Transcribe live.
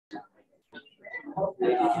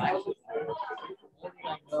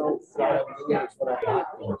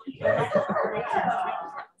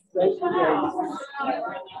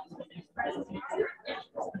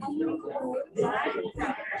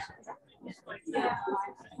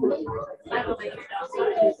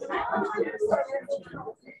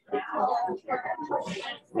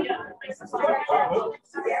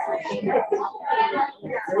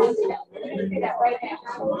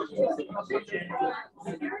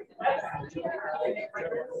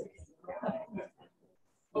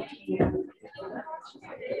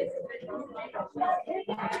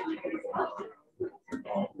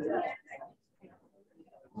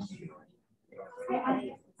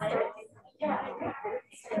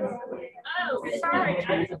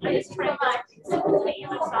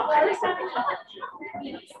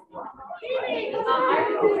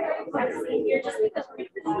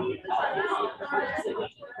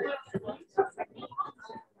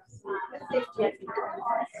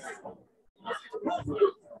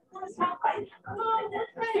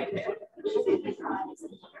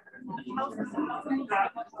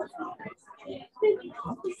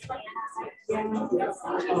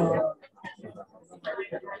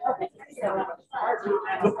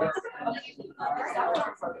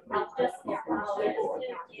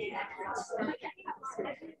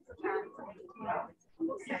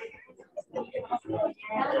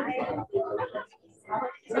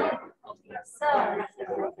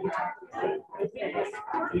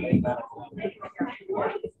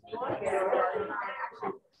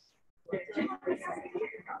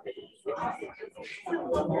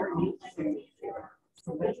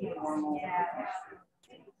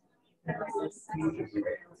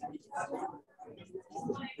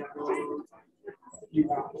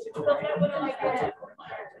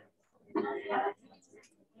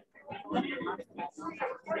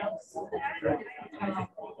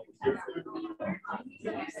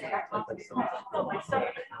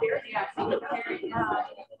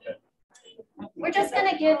We're just going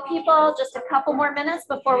to give people just a couple more minutes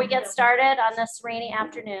before we get started on this rainy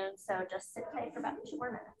afternoon. So just sit tight for about 2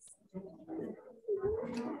 more minutes.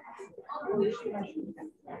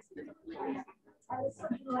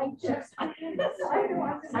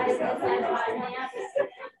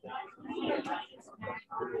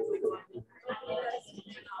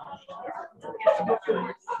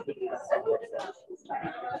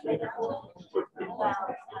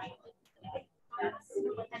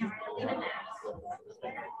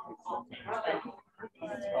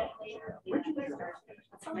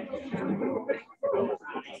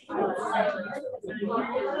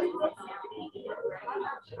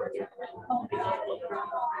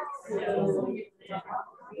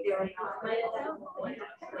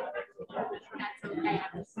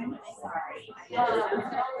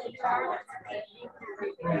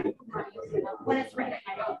 When it's ready.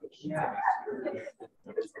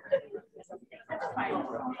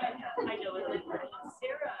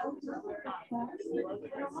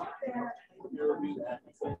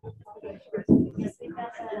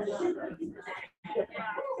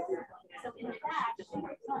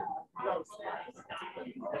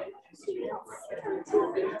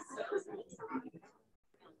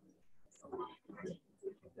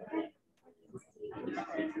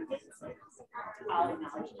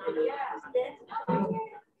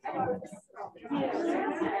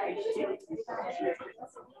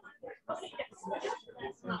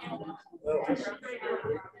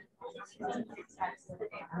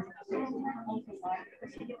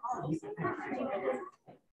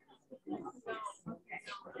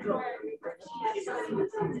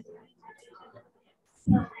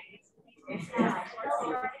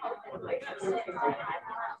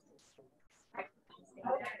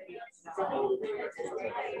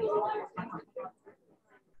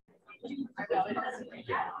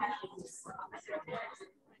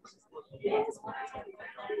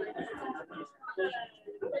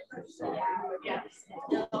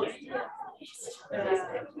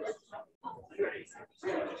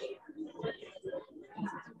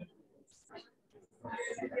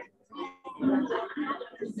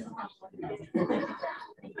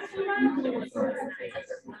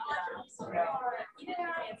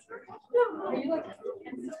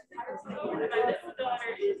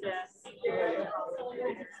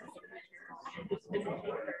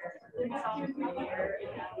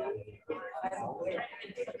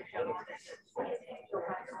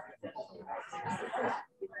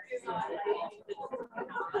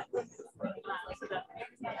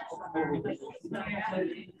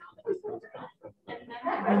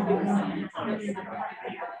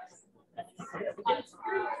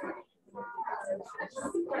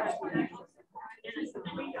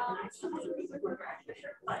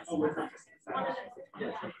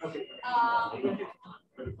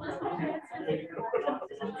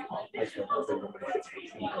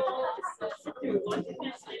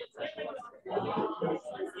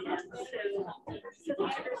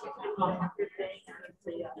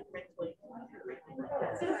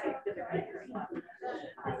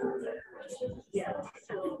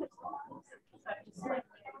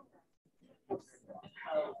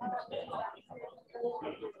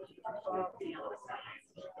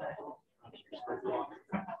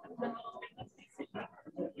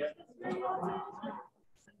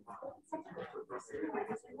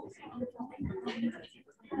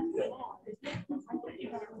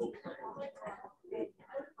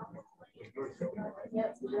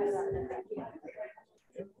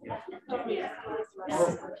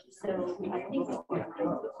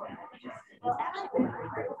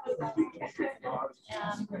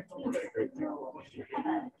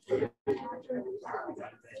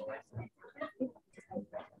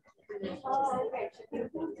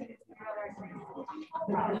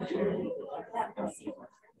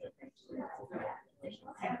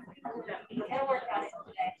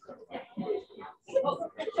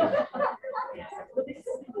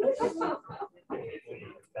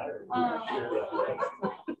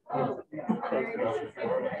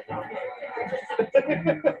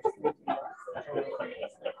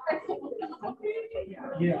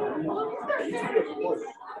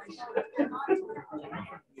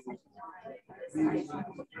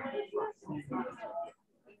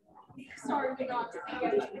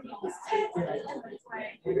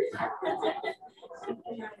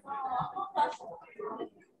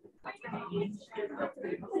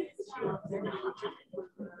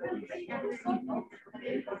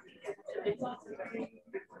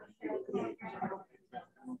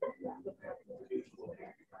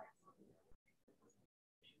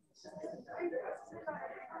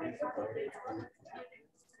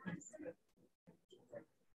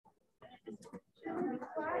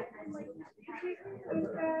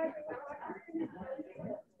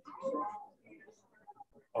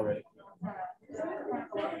 Already.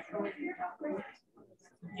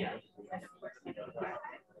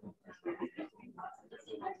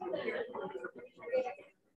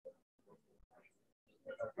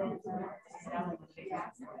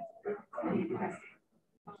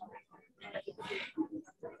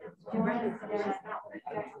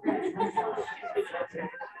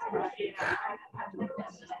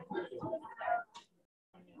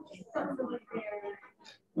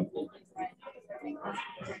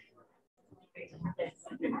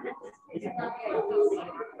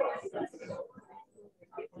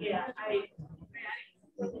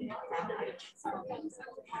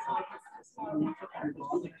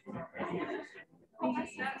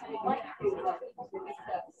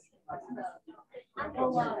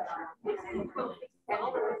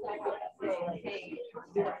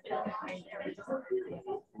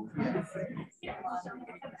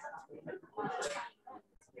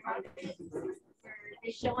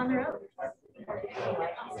 Show on the road.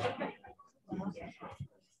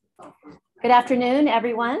 Good afternoon,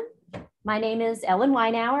 everyone. My name is Ellen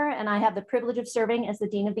Weinauer, and I have the privilege of serving as the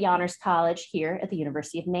Dean of the Honors College here at the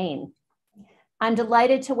University of Maine. I'm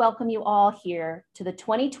delighted to welcome you all here to the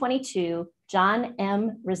 2022 John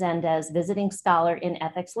M. Rezendes Visiting Scholar in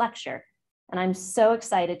Ethics Lecture. And I'm so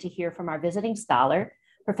excited to hear from our visiting scholar,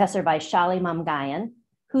 Professor Vaishali Mamgayan,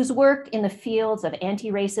 whose work in the fields of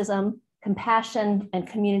anti-racism, compassion, and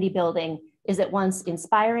community building is at once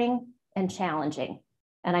inspiring and challenging.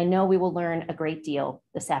 And I know we will learn a great deal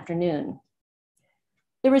this afternoon.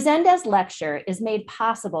 The Rezendes Lecture is made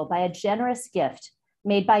possible by a generous gift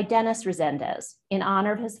made by Dennis Rezendes in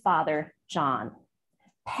honor of his father, John.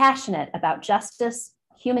 Passionate about justice,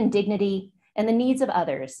 human dignity, and the needs of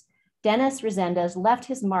others, Dennis Rezendes left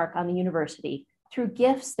his mark on the university through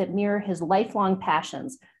gifts that mirror his lifelong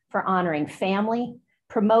passions for honoring family,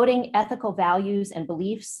 promoting ethical values and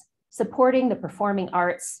beliefs, supporting the performing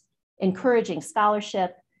arts, encouraging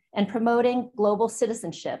scholarship, and promoting global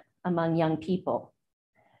citizenship among young people.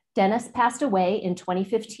 Dennis passed away in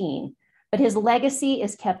 2015, but his legacy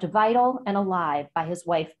is kept vital and alive by his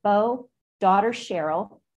wife, Bo, daughter,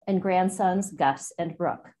 Cheryl, and grandsons, Gus and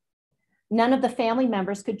Brooke. None of the family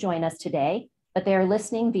members could join us today, but they are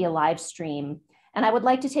listening via live stream. And I would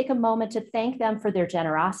like to take a moment to thank them for their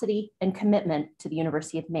generosity and commitment to the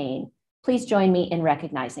University of Maine. Please join me in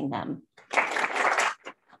recognizing them.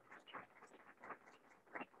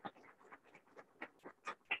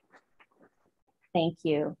 Thank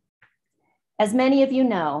you. As many of you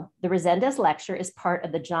know, the Rezendes Lecture is part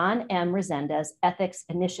of the John M. Rezendes Ethics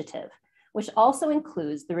Initiative, which also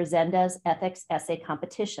includes the Rezendes Ethics Essay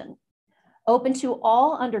Competition. Open to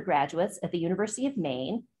all undergraduates at the University of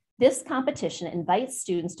Maine, this competition invites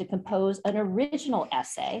students to compose an original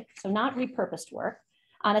essay, so not repurposed work,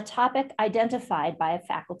 on a topic identified by a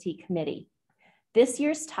faculty committee. This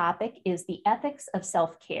year's topic is the ethics of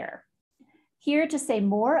self-care. Here to say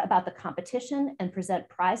more about the competition and present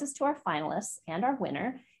prizes to our finalists and our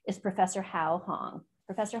winner is Professor Hao Hong.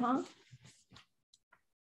 Professor Hong?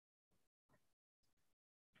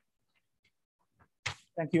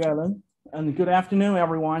 Thank you, Ellen. And good afternoon,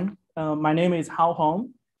 everyone. My name is Hao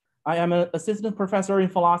Hong. I am an assistant professor in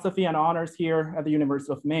philosophy and honors here at the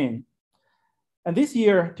University of Maine. And this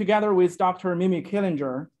year, together with Dr. Mimi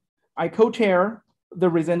Killinger, I co-chair the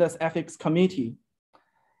Rezendes Ethics Committee.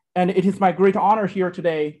 And it is my great honor here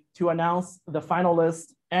today to announce the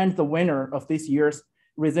finalists and the winner of this year's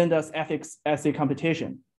Rezendes Ethics Essay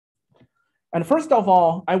Competition. And first of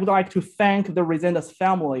all, I would like to thank the Rezendes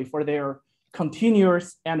family for their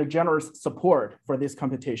continuous and generous support for this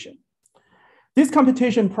competition. This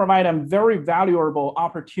competition provides a very valuable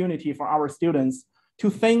opportunity for our students to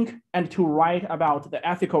think and to write about the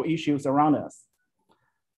ethical issues around us.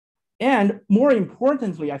 And more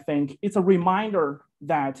importantly, I think it's a reminder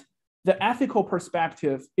that the ethical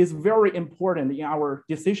perspective is very important in our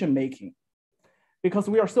decision-making, because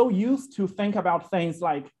we are so used to think about things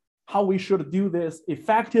like how we should do this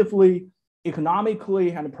effectively,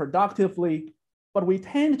 economically, and productively, but we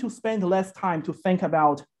tend to spend less time to think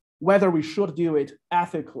about whether we should do it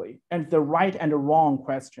ethically and the right and the wrong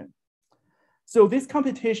question. So this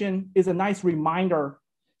competition is a nice reminder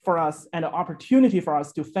for us and an opportunity for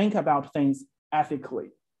us to think about things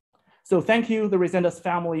ethically. So thank you, the Rezendes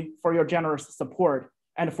family, for your generous support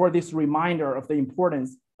and for this reminder of the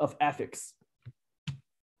importance of ethics.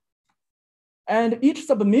 And each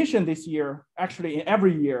submission this year, actually in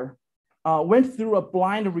every year, went through a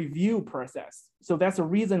blind review process. So that's the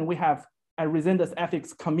reason we have a Rezendes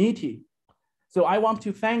Ethics Committee. So I want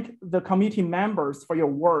to thank the committee members for your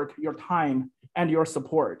work, your time, and your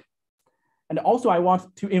support. And also I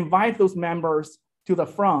want to invite those members to the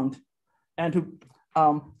front and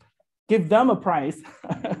to give them a prize.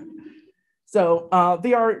 So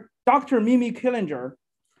they are Dr. Mimi Killinger,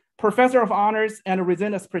 Professor of Honors and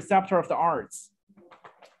Rezendes Preceptor of the Arts.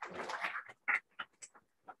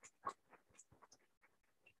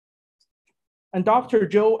 And Dr.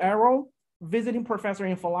 Joe Arrow, Visiting Professor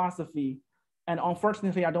in Philosophy. And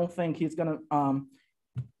unfortunately, I don't think he's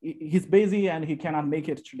busy and he cannot make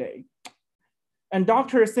it today. And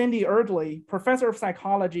Dr. Cindy Erdley, Professor of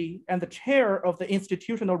Psychology and the Chair of the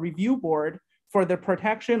Institutional Review Board for the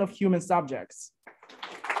Protection of Human Subjects.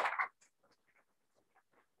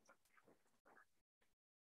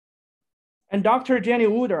 And Dr. Jenny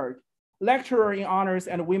Woodard, Lecturer in Honors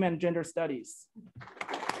and Women Gender Studies.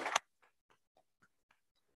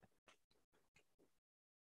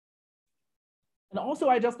 And also,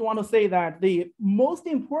 I just want to say that the most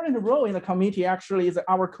important role in the committee actually is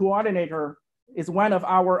our coordinator is one of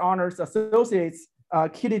our honors associates,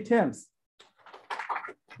 Kitty Timms.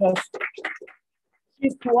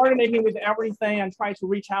 She's coordinating with everything and trying to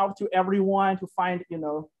reach out to everyone to find,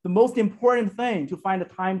 the most important thing, to find a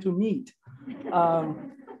time to meet.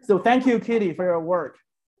 So thank you, Kitty, for your work.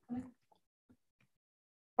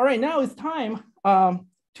 All right, now it's time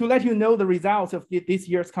to let you know the results of this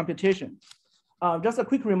year's competition. Just a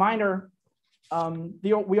quick reminder,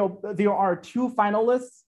 there are two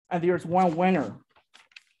finalists and there's one winner.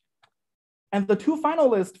 And the two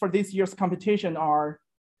finalists for this year's competition are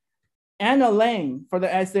Anna Lane for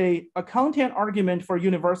the essay, A Content Argument for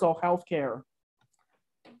Universal Healthcare.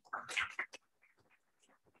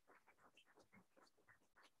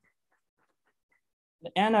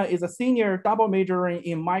 Anna is a senior double majoring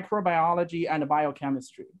in microbiology and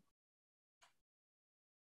biochemistry.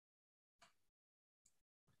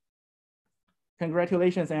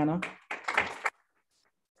 Congratulations, Anna.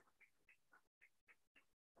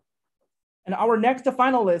 And our next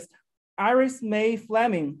finalist, Iris May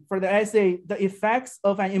Fleming for the essay, The Effects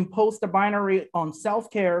of an Imposed Binary on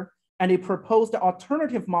Self-Care and a Proposed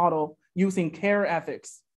Alternative Model Using Care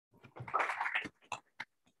Ethics.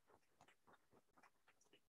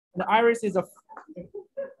 And Iris is a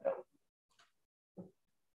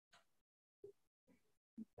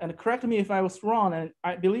and correct me if I was wrong, and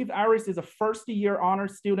I believe Iris is a first-year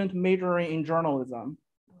honors student majoring in journalism.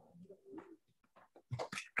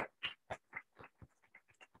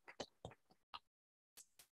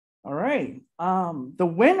 All right, the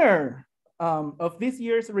winner of this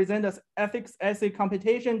year's Rezendes Ethics Essay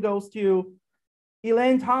Competition goes to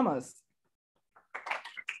Elaine Thomas.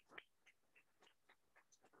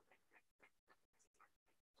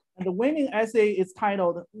 And the winning essay is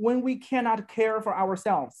titled, When We Cannot Care for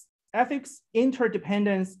Ourselves, Ethics,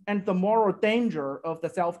 Interdependence, and the Moral Danger of the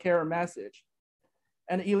Self-Care Message.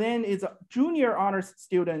 And Elaine is a junior honors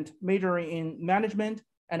student majoring in management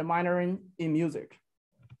and minoring in music.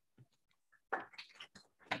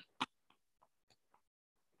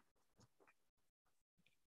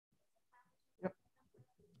 Yep.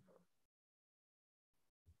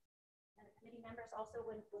 And the committee members also,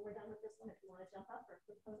 when we're done with this one, if you want to jump up or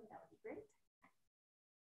flip over, that would be great.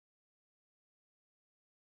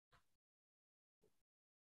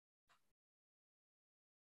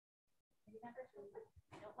 Committee members,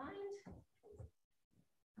 don't mind.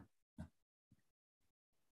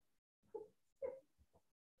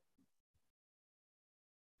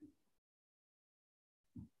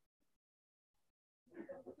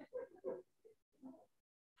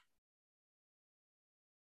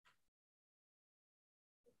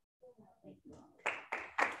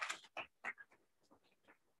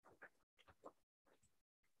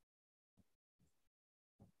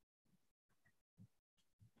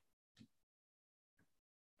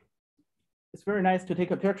 It's very nice to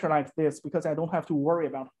take a picture like this because I don't have to worry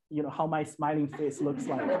about how my smiling face looks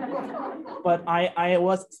like. But I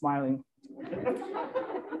was smiling.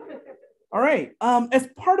 All right, as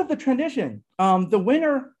part of the tradition, the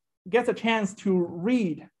winner gets a chance to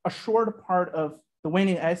read a short part of the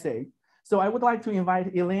winning essay. So I would like to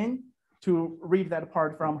invite Elaine to read that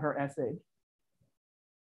part from her essay.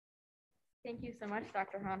 Thank you so much,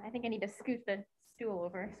 Dr. Han. I think I need to scoot the stool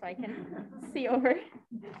over so I can see over.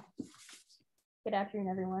 Good afternoon,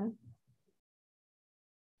 everyone.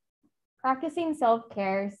 Practicing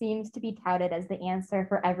self-care seems to be touted as the answer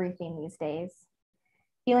for everything these days.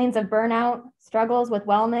 Feelings of burnout, struggles with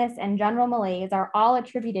wellness, and general malaise are all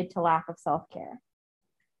attributed to lack of self-care.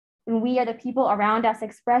 When we or the people around us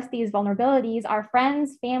express these vulnerabilities, our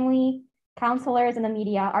friends, family, counselors, and the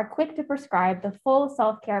media are quick to prescribe the full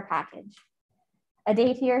self-care package. A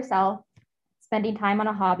day to yourself, spending time on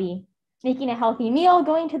a hobby, making a healthy meal,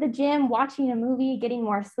 going to the gym, watching a movie, getting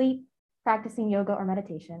more sleep, practicing yoga or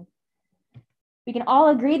meditation. We can all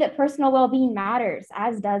agree that personal well-being matters,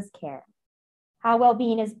 as does care. How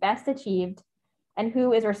well-being is best achieved and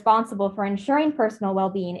who is responsible for ensuring personal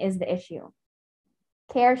well-being is the issue.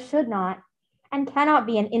 Care should not and cannot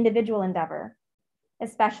be an individual endeavor,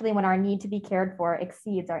 especially when our need to be cared for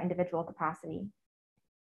exceeds our individual capacity.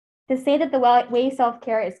 To say that the way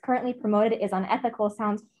self-care is currently promoted is unethical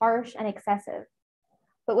sounds harsh and excessive.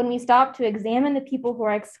 But when we stop to examine the people who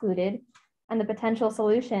are excluded and the potential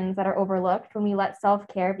solutions that are overlooked when we let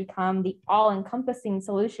self-care become the all-encompassing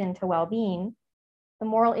solution to well-being, the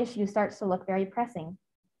moral issue starts to look very pressing.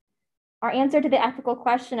 Our answer to the ethical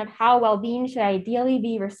question of how well-being should ideally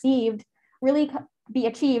be achieved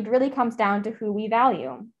really comes down to who we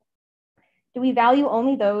value. Do we value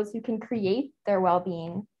only those who can create their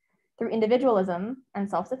well-being through individualism and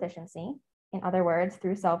self-sufficiency, in other words,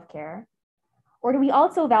 through self-care? Or do we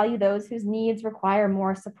also value those whose needs require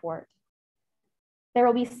more support? There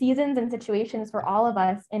will be seasons and situations for all of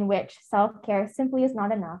us in which self-care simply is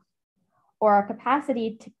not enough, or our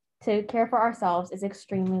capacity to care for ourselves is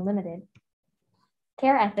extremely limited.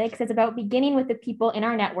 Care ethics is about beginning with the people in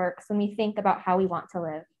our networks when we think about how we want to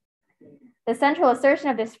live. The central assertion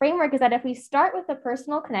of this framework is that if we start with the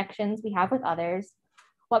personal connections we have with others,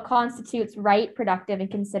 what constitutes right, productive, and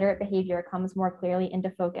considerate behavior comes more clearly into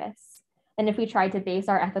focus than if we try to base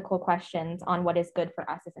our ethical questions on what is good for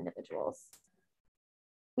us as individuals.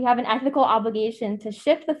 We have an ethical obligation to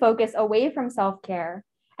shift the focus away from self-care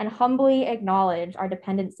and humbly acknowledge our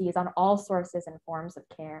dependencies on all sources and forms of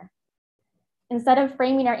care. Instead of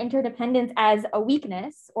framing our interdependence as a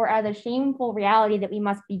weakness or as a shameful reality that we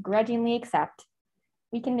must begrudgingly accept,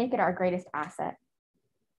 we can make it our greatest asset.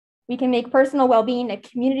 We can make personal well-being a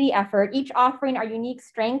community effort, each offering our unique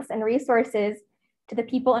strengths and resources to the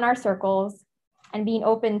people in our circles and being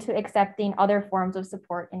open to accepting other forms of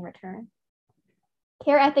support in return.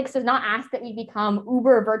 Care ethics does not ask that we become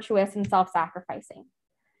uber virtuous and self-sacrificing,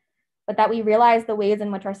 but that we realize the ways in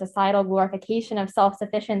which our societal glorification of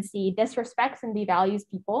self-sufficiency disrespects and devalues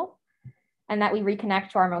people, and that we reconnect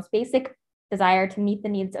to our most basic desire to meet the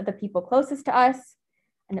needs of the people closest to us,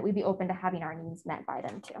 and that we be open to having our needs met by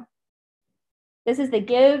them too. This is the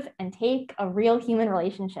give and take of real human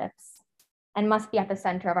relationships and must be at the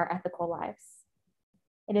center of our ethical lives.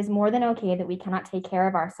 It is more than okay that we cannot take care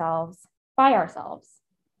of ourselves by ourselves,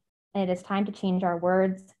 and it is time to change our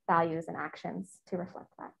words, values, and actions to reflect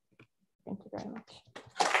that. Thank you very much.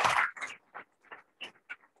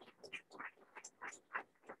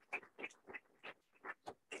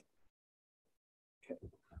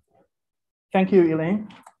 Thank you, Elaine.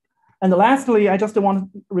 And lastly, I just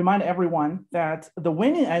want to remind everyone that the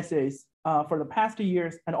winning essays for the past 2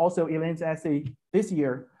 years and also Elaine's essay this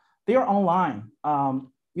year, they are online.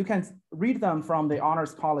 You can read them from the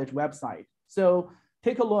Honors College website. So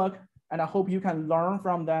take a look, and I hope you can learn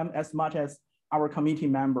from them as much as our committee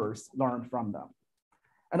members learned from them.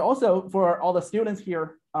 And also for all the students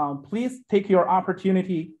here, please take your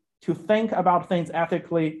opportunity to think about things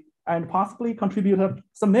ethically and possibly contribute a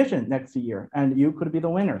submission next year, and you could be the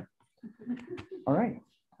winner. All right.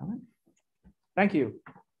 Thank you.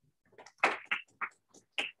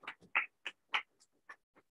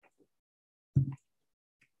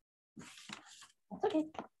 Okay.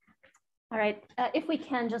 All right. If we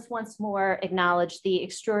can just once more acknowledge the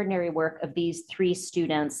extraordinary work of these 3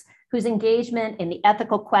 students whose engagement in the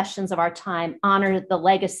ethical questions of our time honor the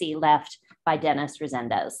legacy left by Dennis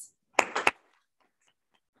Rezendes.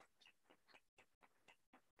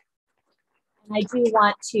 I do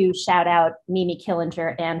want to shout out Mimi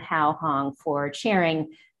Killinger and Hao Hong for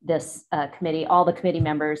chairing this committee. All the committee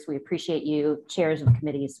members, we appreciate you. Chairs of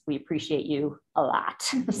committees, we appreciate you a lot.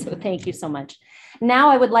 So thank you so much. Now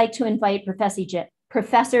I would like to invite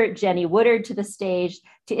Professor Jenny Woodard to the stage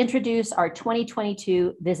to introduce our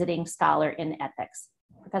 2022 Visiting Scholar in Ethics.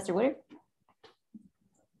 Professor Woodard.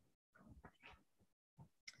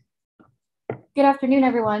 Good afternoon,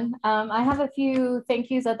 everyone. I have a few thank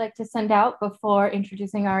yous I'd like to send out before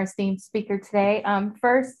introducing our esteemed speaker today.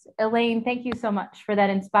 First, Elaine, thank you so much for that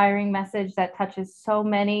inspiring message that touches so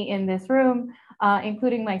many in this room,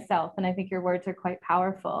 including myself. And I think your words are quite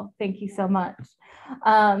powerful. Thank you so much.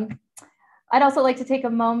 I'd also like to take a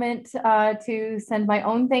moment to send my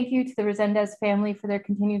own thank you to the Rezendes family for their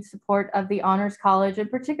continued support of the Honors College, and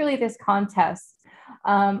particularly this contest.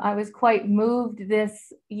 I was quite moved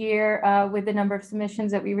this year with the number of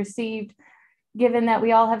submissions that we received, given that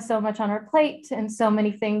we all have so much on our plate and so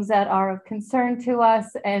many things that are of concern to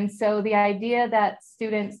us. And so the idea that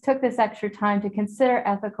students took this extra time to consider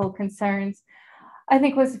ethical concerns, I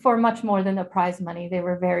think, was for much more than the prize money. They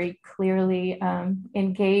were very clearly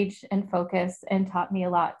engaged and focused and taught me a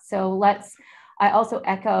lot. So I also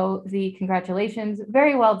echo the congratulations,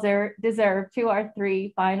 very well deserved, to our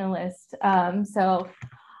 3 finalists. So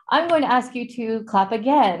I'm going to ask you to clap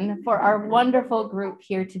again for our wonderful group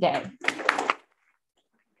here today.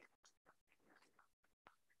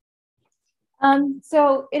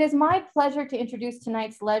 So it is my pleasure to introduce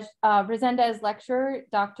tonight's Rezendes lecturer,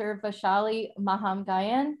 Dr. Vaishali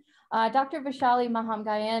Mahamgayan. Dr. Vaishali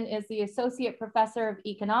Mahamgayan is the Associate Professor of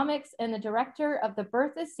Economics and the Director of the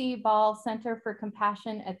Bertha C. Ball Center for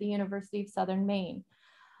Compassion at the University of Southern Maine.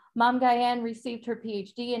 Mahamgayan received her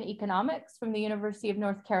PhD in economics from the University of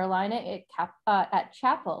North Carolina at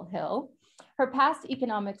Chapel Hill. Her past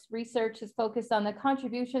economics research has focused on the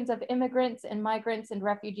contributions of immigrants and migrants and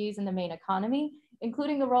refugees in the Maine economy,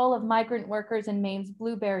 including the role of migrant workers in Maine's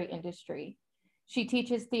blueberry industry. She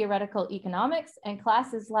teaches theoretical economics and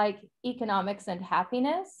classes like Economics and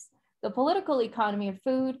Happiness, the Political Economy of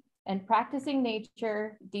Food, and Practicing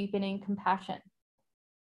Nature, Deepening Compassion.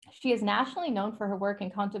 She is nationally known for her work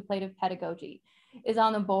in contemplative pedagogy, is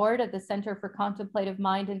on the board of the Center for Contemplative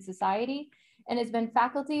Mind and Society, and has been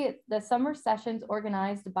faculty at the summer sessions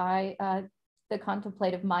organized by the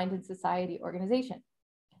Contemplative Mind and Society organization.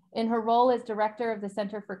 In her role as director of the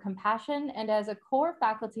Center for Compassion and as a core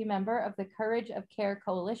faculty member of the Courage of Care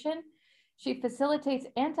Coalition, she facilitates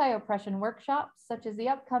anti-oppression workshops, such as the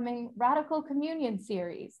upcoming Radical Communion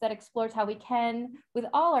series that explores how we can, with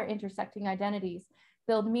all our intersecting identities,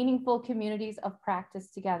 build meaningful communities of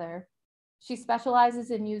practice together. She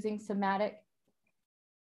specializes in using somatic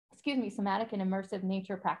and immersive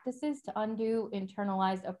nature practices to undo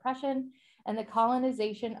internalized oppression and the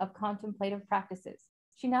colonization of contemplative practices.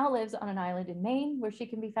 She now lives on an island in Maine, where she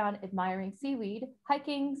can be found admiring seaweed,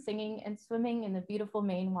 hiking, singing, and swimming in the beautiful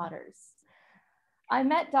Maine waters. I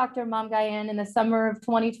met Dr. Mahamgayan in the summer of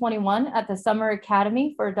 2021 at the Summer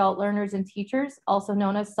Academy for Adult Learners and Teachers, also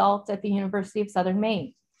known as SALT, at the University of Southern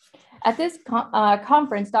Maine. At this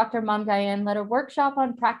conference, Dr. Mahamgayan led a workshop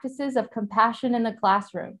on practices of compassion in the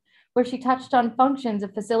classroom, where she touched on functions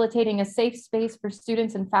of facilitating a safe space for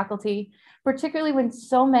students and faculty, particularly when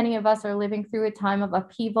so many of us are living through a time of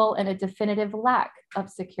upheaval and a definitive lack of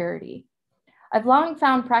security. I've long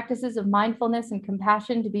found practices of mindfulness and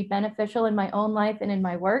compassion to be beneficial in my own life and in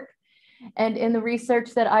my work. And in the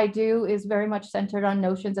research that I do is very much centered on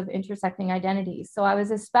notions of intersecting identities. So I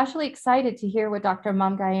was especially excited to hear what Dr.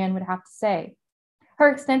 Mahamgayan would have to say. Her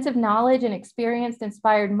extensive knowledge and experience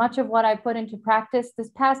inspired much of what I put into practice this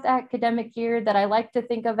past academic year that I like to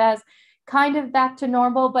think of as kind of back to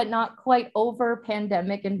normal, but not quite over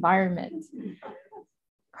pandemic environment.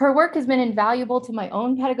 Her work has been invaluable to my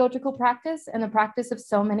own pedagogical practice and the practice of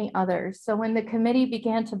so many others. So when the committee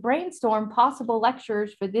began to brainstorm possible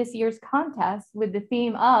lecturers for this year's contest with the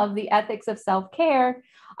theme of the ethics of self-care,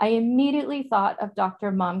 I immediately thought of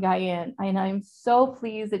Dr. Mamgayan, and I'm so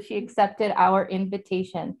pleased that she accepted our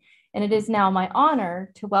invitation. And it is now my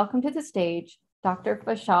honor to welcome to the stage Dr.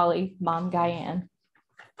 Vaishali Mamgayan.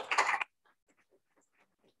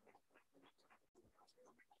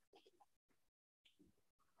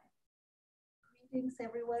 Greetings,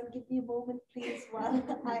 everyone. Give me a moment, please, while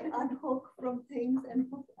I unhook from things and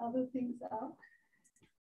hook other things up.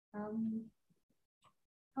 How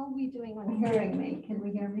are we doing on hearing me? Can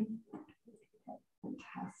we hear me?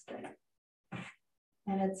 Fantastic.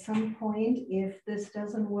 And at some point, if this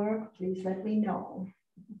doesn't work, please let me know.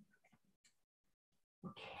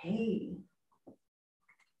 Okay.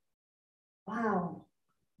 Wow,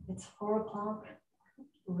 it's 4 o'clock,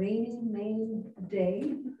 rainy Maine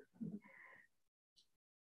day.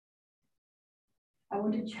 I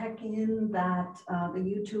want to check in that the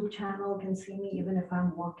YouTube channel can see me even if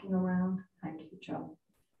I'm walking around. Thank you, Joe.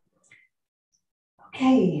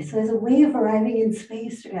 Okay, so there's a way of arriving in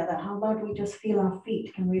space together. How about we just feel our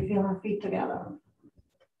feet? Can we feel our feet together?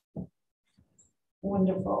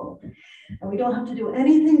 Wonderful. And we don't have to do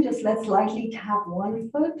anything, just let's lightly tap one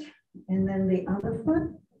foot and then the other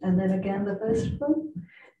foot, and then again the first foot,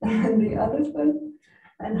 and then the other foot.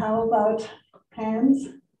 And how about hands?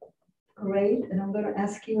 Great. And I'm going to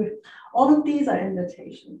ask you if all of these are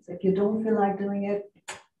invitations. If you don't feel like doing it,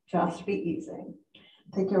 just be easy.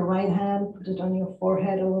 Take your right hand, put it on your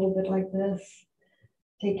forehead a little bit like this.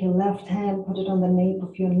 Take your left hand, put it on the nape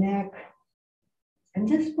of your neck. And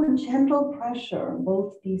just put gentle pressure on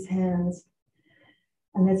both these hands.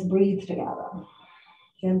 And let's breathe together.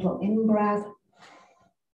 Gentle in-breath.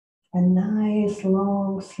 And nice,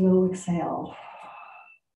 long, slow exhale.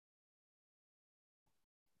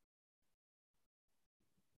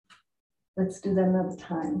 Let's do that another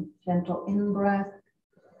time. Gentle in-breath.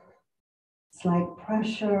 Slight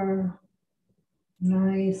pressure.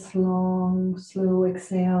 Nice, long, slow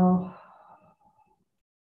exhale.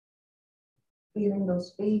 Feeling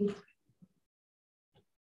those feet.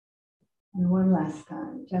 And one last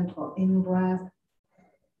time. Gentle in-breath.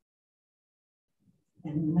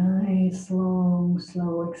 And nice, long,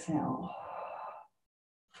 slow exhale.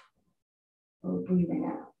 We're breathing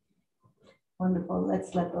out. Wonderful.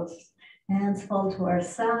 Let's let those hands fall to our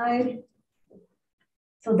side.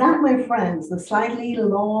 So that, my friends, the slightly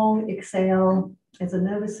long exhale is a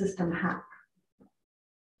nervous system hack.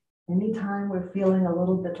 Anytime we're feeling a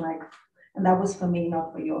little bit like, and that was for me,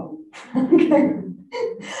 not for you. Okay.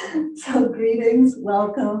 So greetings,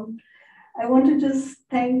 welcome. I want to just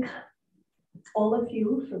thank all of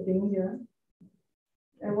you for being here.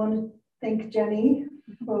 I want to thank Jenny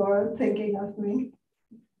for thinking of me.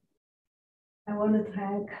 I want to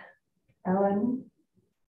thank Ellen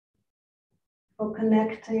for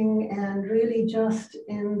connecting and really just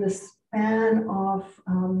in the span of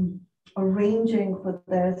arranging for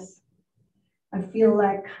this, I feel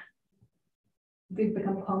like we've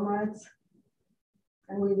become comrades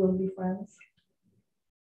and we will be friends.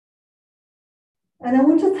 And I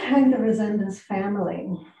want to thank the Rezendes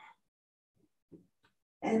family.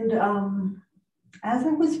 And as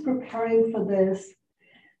I was preparing for this,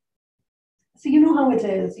 so you know how it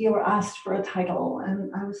is, you were asked for a title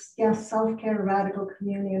and I was, yes, self-care, radical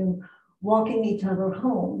communion, walking each other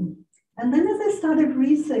home. And then as I started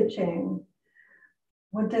researching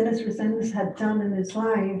what Dennis Rezendes had done in his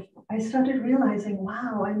life, I started realizing,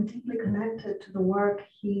 wow, I'm deeply connected to the work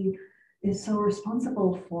he is so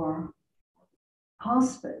responsible for.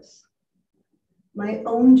 Hospice. My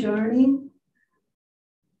own journey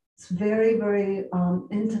is very, very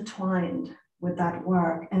intertwined with that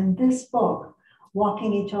work. And this book,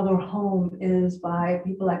 Walking Each Other Home, is by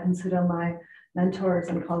people I consider my mentors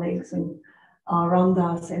and colleagues, and Ram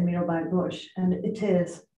Dass and Mirabai Bush. And it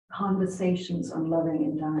is Conversations on Loving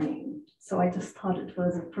and Dying. So I just thought it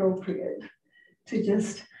was appropriate to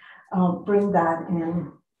just bring that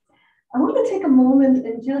in. I want to take a moment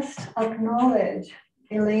and just acknowledge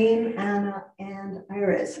Elaine, Anna, and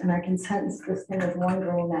Iris. And I can sense this thing is one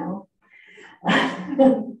girl now.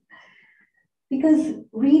 Because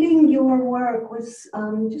reading your work was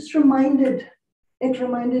just reminded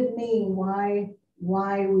me why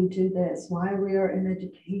we do this, why we are in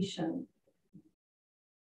education.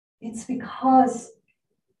 It's because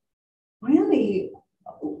really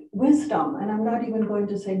wisdom, and I'm not even going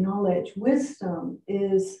to say knowledge, wisdom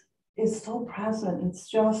is so present.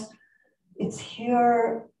 It's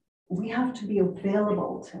here. We have to be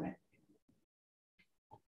available to it.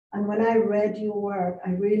 And when I read your work,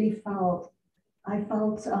 I really felt,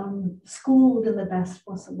 schooled in the best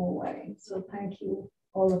possible way. So thank you,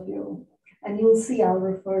 all of you. And you'll see I'll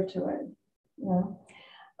refer to it. Yeah.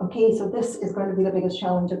 Okay, so this is going to be the biggest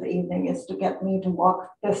challenge of the evening, is to get me to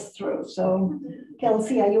walk this through. So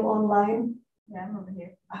Kelsey, are you online? Yeah, I'm over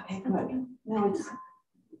here. Okay, good. No,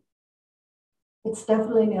 it's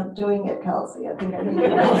definitely not doing it, Kelsey. I think I need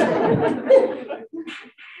to.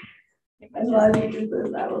 And while you do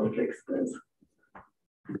this, I will fix this.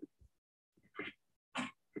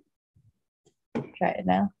 Try it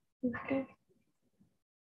now. Okay.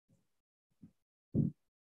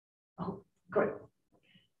 Oh, great.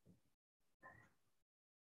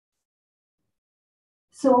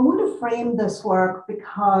 So I want to frame this work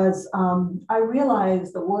because I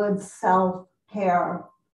realize the words self-care,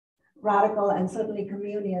 radical, and certainly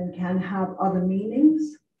communion can have other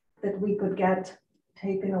meanings that we could get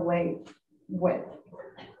taken away with.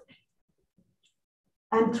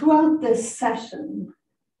 And throughout this session,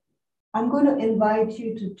 I'm going to invite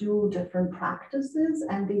you to do different practices,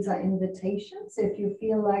 and these are invitations. If you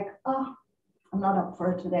feel like, oh, I'm not up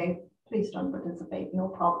for it today, please don't participate, no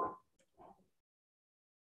problem.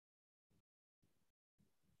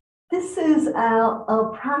 This is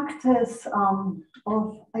a practice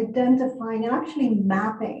of identifying and actually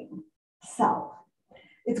mapping self.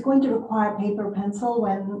 It's going to require paper, pencil.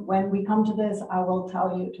 When we come to this, I will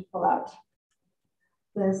tell you to pull out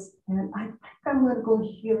this. And I think I'm going to go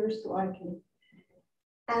here so I can.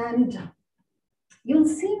 And you'll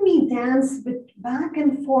see me dance back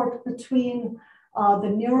and forth between the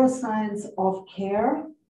neuroscience of care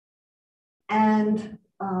and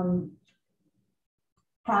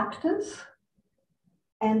practice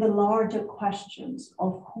and the larger questions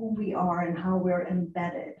of who we are and how we're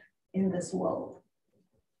embedded in this world.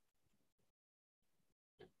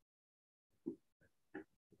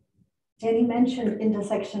 Jenny mentioned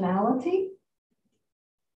intersectionality.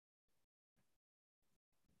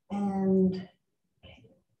 And okay.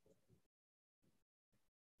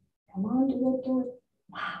 Come on, do it.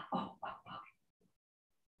 Wow, oh, wow.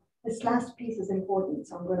 This last piece is important,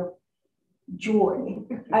 so I'm going to joy.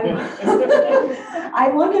 I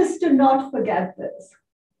want us to not forget this,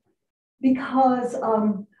 because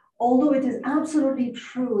although it is absolutely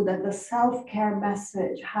true that the self-care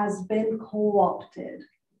message has been co-opted,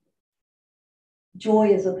 joy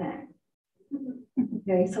is a thing.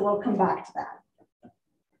 Okay, so we'll come back to that.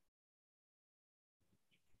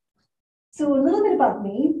 So a little bit about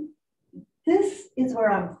me. This is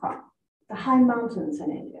where I'm from, the high mountains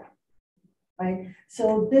in India. Right?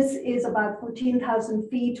 So this is about 14,000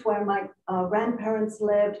 feet where my grandparents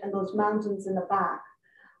lived, and those mountains in the back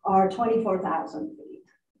are 24,000 feet.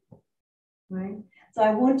 Right? So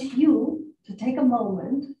I want you to take a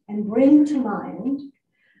moment and bring to mind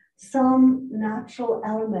some natural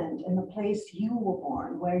element in the place you were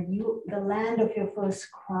born, where the land of your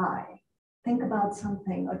first cry. Think about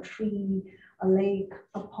something, a tree, a lake,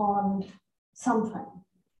 a pond, something.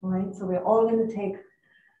 Right? So we're all going to take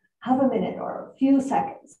half a minute or a few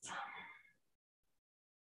seconds.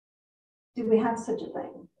 Do we have such a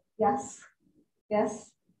thing? Yes?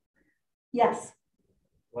 Yes? Yes?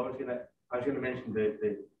 Well, I was gonna mention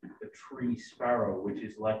the tree sparrow, which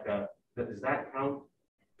is like does that count?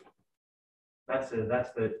 That's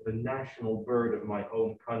the national bird of my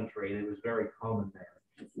home country, and it was very common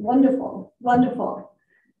there. Wonderful, wonderful.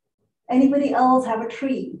 Anybody else have a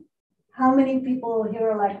tree? How many people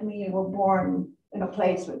here like me were born in a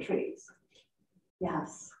place with trees?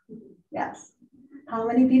 Yes, yes. How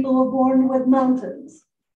many people were born with mountains?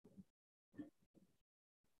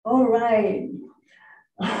 All right.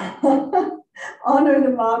 Honor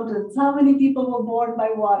the mountains. How many people were born by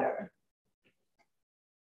water?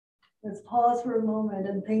 Let's pause for a moment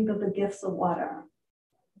and think of the gifts of water.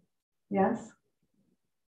 Yes?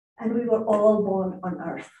 And we were all born on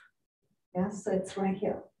earth. Yes, so it's right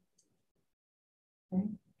here. Okay.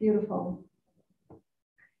 Beautiful.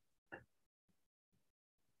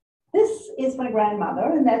 This is my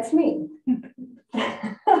grandmother, and that's me.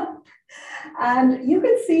 And you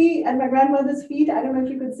can see at my grandmother's feet, I don't know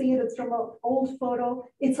if you could see it, it's from an old photo,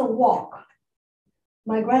 it's a walk.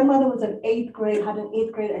 My grandmother was an eighth grade, had an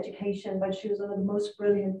eighth grade education, but she was one of the most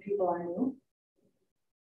brilliant people I knew.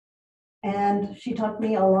 And she taught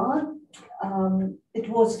me a lot. It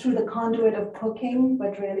was through the conduit of cooking,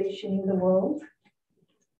 but really she knew the world.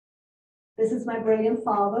 This is my brilliant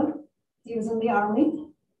father. He was in the army.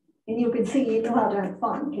 And you can see he knew how to have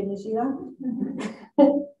fun. Can you see that?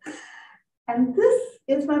 And this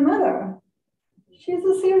is my mother. She's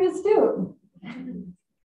a serious dude.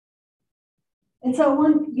 And so I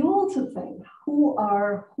want you all to think, who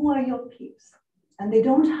are your peeps? And they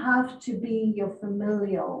don't have to be your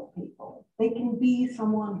familial people. They can be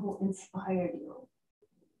someone who inspired you.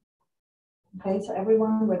 Okay, so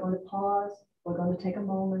everyone, we're going to pause. We're going to take a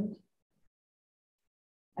moment.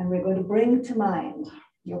 And we're going to bring to mind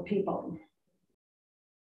your people.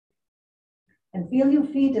 And feel your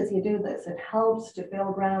feet as you do this. It helps to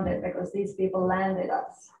feel grounded because these people landed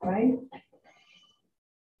us, right?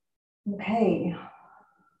 Okay.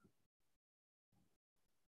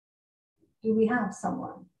 Do we have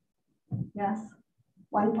someone? Yes?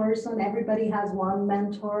 One person, everybody has one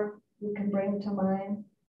mentor you can bring to mind.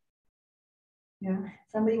 Yeah.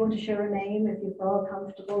 Somebody want to share a name if you feel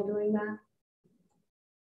comfortable doing that?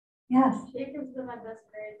 Yes. Jacob's been my best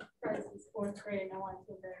friend since 4th grade, and I want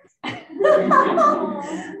to embarrass.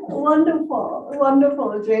 Wonderful,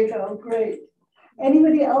 wonderful, Jacob. Great.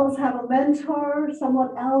 Anybody else have a mentor?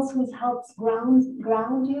 Someone else who helps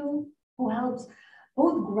ground you? Who helps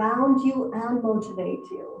both ground you and motivate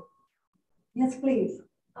you? Yes, please.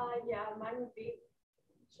 Yeah, mine would be,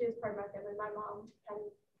 she was part of my family, my mom.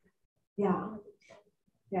 Yeah.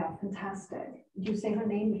 Yeah, fantastic. Did you say her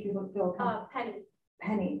name if you would feel comfortable? Penny.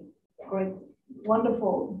 Penny. Great.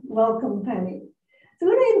 Wonderful. Welcome, Penny. So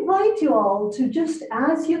I'm going to invite you all to just,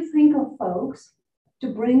 as you think of folks, to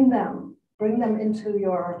bring them into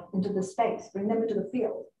the space, bring them into the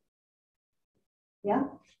field. Yeah?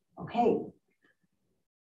 Okay.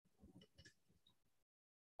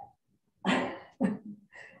 No.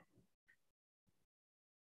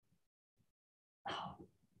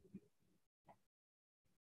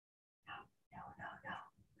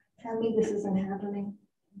 Tell me this isn't happening.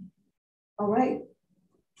 All right.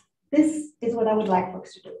 This is what I would like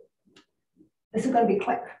folks to do. This is going to be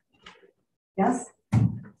quick. Yes? I'll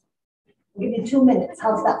give you 2 minutes.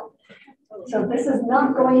 How's that? So this is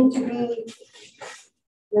not going to be,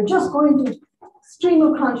 you're just going to stream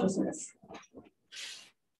of consciousness.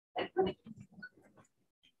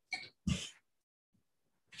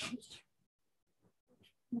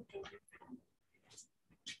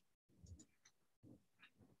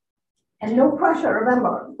 And no pressure,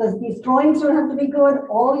 remember, these drawings don't have to be good.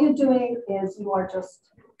 All you're doing is you are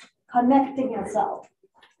just connecting yourself.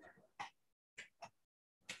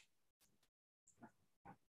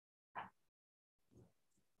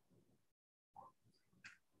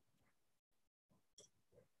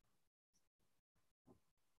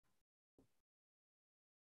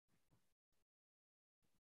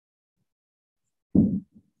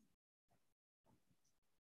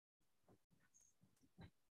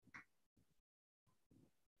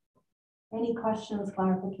 Any questions,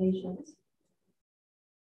 clarifications?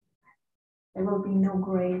 There will be no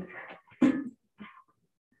grade.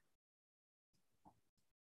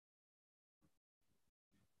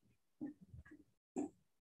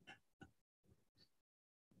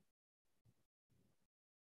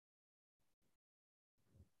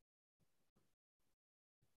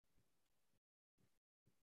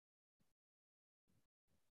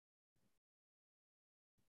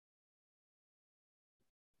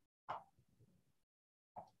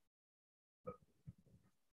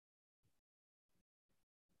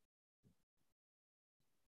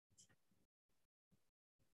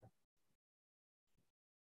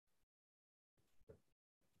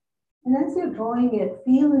 And as you're drawing it,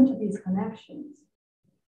 feel into these connections.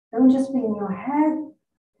 Don't just be in your head,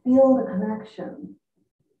 feel the connection.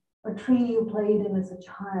 A tree you played in as a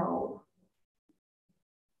child.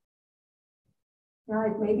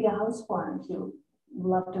 Right, maybe a houseplant you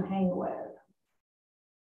love to hang with.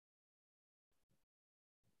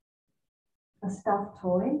 A stuffed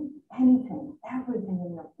toy, anything, everything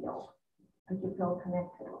in your field that you feel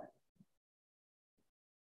connected with.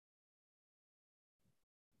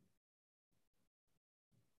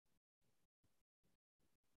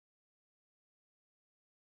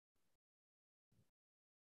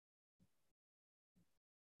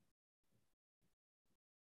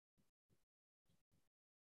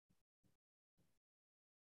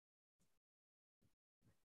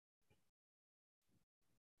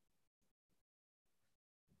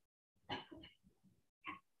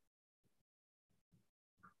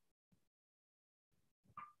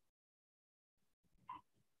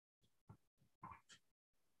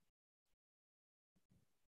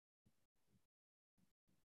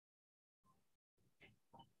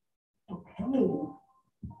 Okay.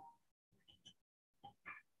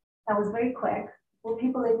 That was very quick. Were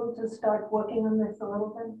people able to start working on this a little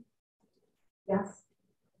bit? Yes?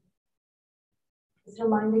 Is it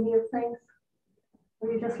reminding you of things?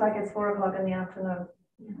 Or you just like it's 4 o'clock in the afternoon?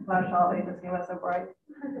 Flash holiday, just give us a break.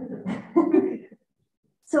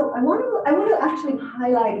 So I want to actually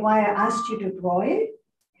highlight why I asked you to draw it.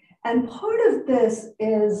 And part of this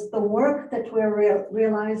is the work that we're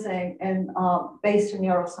realizing in, based in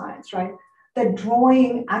neuroscience, right? That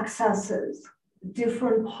drawing accesses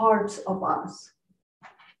different parts of us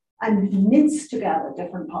and knits together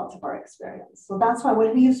different parts of our experience. So that's why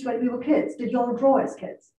when we were kids, did you all draw as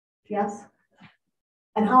kids? Yes?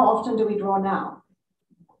 And how often do we draw now?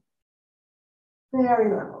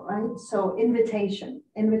 Very little, right? So invitation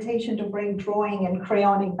to bring drawing and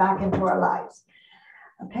crayoning back into our lives.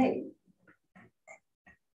 Okay.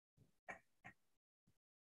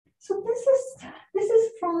 So this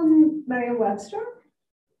is from Merriam-Webster.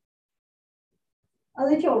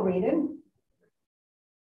 I'll let you all read it.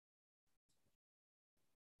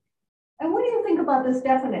 And what do you think about this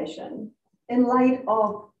definition in light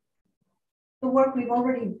of the work we've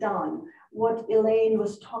already done, what Elaine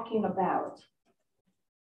was talking about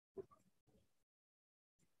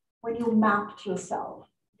when you mapped yourself?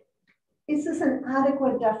 Is this an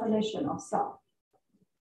adequate definition of self?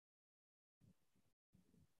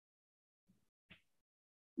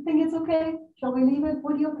 You think it's okay? Shall we leave it?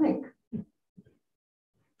 What do you think?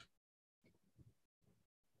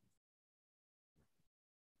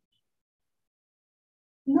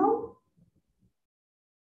 No?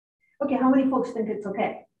 Okay, how many folks think it's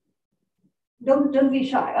okay? Don't be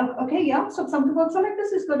shy. Okay, yeah, so some people are like,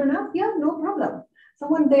 this is good enough. Yeah, no problem.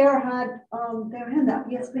 Someone there had their hand up.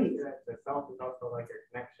 Yes, please. The self is also like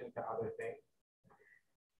a connection to other things.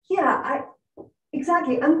 Yeah,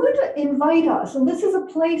 exactly. I'm going to invite us, and this is a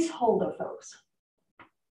placeholder, folks.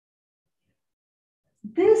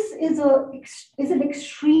 This is an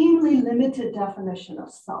extremely limited definition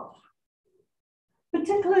of self,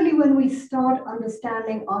 particularly when we start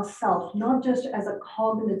understanding ourselves, not just as a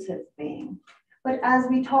cognitive being, but as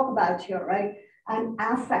we talk about here, right? An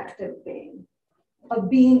affective being,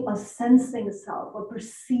 a sensing self, a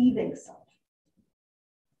perceiving self.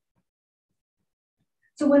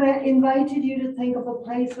 So when I invited you to think of a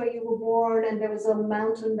place where you were born and there was a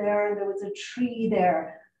mountain there and there was a tree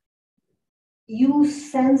there, you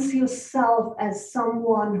sense yourself as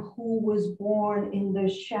someone who was born in the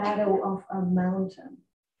shadow of a mountain.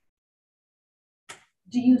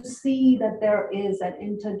 Do you see that there is an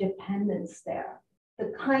interdependence there?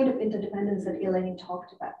 The kind of interdependence that Elaine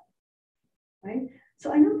talked about, right?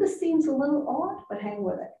 So I know this seems a little odd, but hang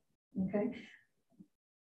with it, okay?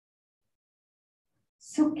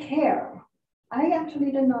 So care. I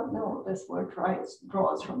actually did not know this word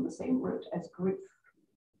draws from the same root as grief.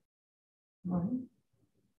 Right?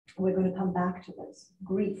 We're going to come back to this.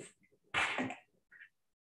 Grief.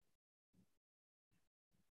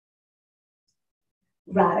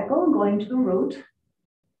 Radical, going to the root.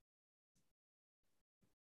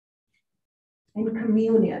 And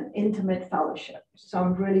communion, intimate fellowship. So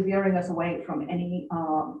I'm really veering us away from any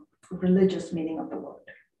religious meaning of the word.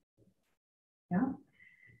 Yeah.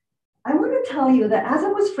 I want to tell you that as I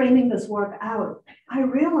was framing this work out, I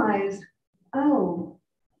realized, oh,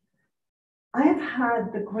 I have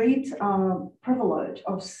had the great privilege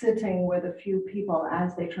of sitting with a few people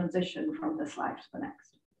as they transition from this life to the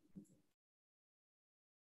next.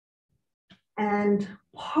 And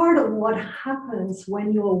part of what happens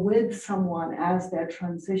when you're with someone as they're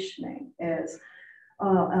transitioning is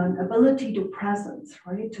an ability to presence,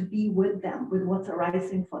 right? To be with them, with what's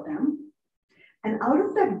arising for them. And out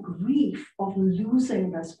of that grief of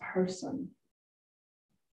losing this person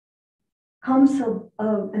comes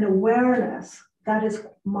an awareness that is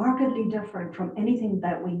markedly different from anything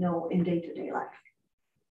that we know in day-to-day life.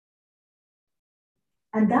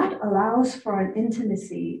 And that allows for an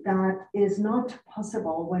intimacy that is not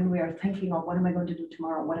possible when we are thinking of what am I going to do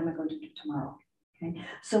tomorrow? What am I going to do tomorrow? Okay.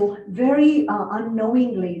 So very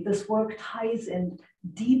unknowingly, this work ties in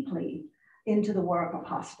deeply into the work of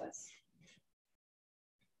hospice.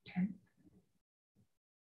 Okay.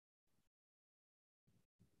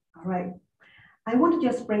 All right. I want to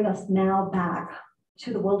just bring us now back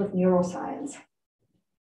to the world of neuroscience.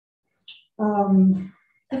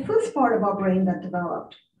 The first part of our brain that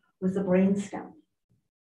developed was the brainstem,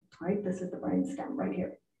 right? This is the brainstem right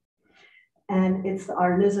here. And it's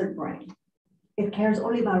our lizard brain. It cares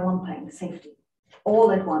only about one thing, safety.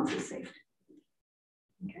 All at once is safety,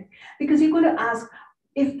 okay? Because you're going to ask,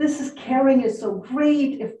 if this is caring is so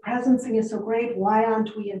great, if presencing is so great, why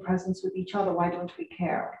aren't we in presence with each other? Why don't we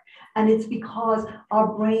care? And it's because our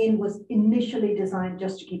brain was initially designed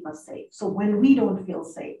just to keep us safe. So when we don't feel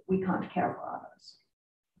safe, we can't care for others.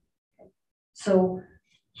 Okay. So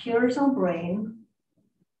here's our brain,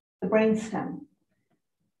 the brainstem.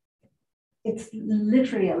 It's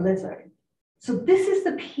literally a lizard. So this is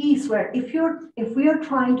the piece where if we are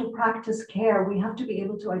trying to practice care, we have to be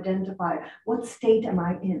able to identify what state am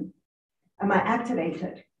I in? Am I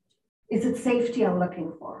activated? Is it safety I'm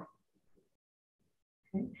looking for?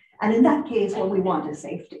 Okay. And in that case, what we want is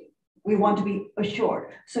safety. We want to be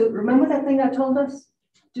assured. So remember that thing I told us?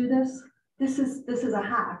 Do this. This is a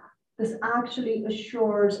hack. This actually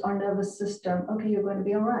assures our nervous system, okay, you're going to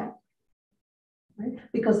be all right. Right?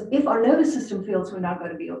 Because if our nervous system feels we're not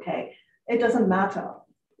going to be okay, it doesn't matter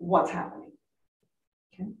what's happening.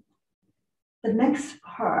 Okay. The next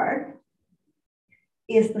part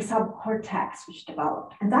is the subcortex, which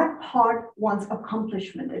developed. And that part wants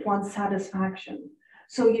accomplishment. It wants satisfaction.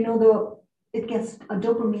 So, it gets a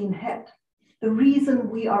dopamine hit. The reason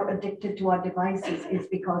we are addicted to our devices is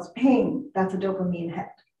because pain, that's a dopamine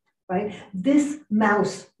hit, right? This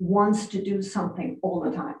mouse wants to do something all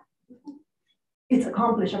the time. It's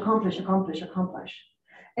accomplish, accomplish, accomplish, accomplish.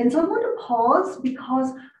 And so I want to pause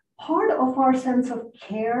because part of our sense of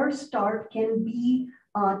care can be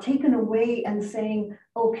taken away and saying,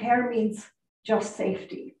 oh, care means just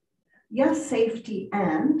safety. Yes, safety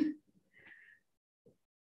and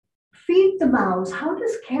feed the mouse. How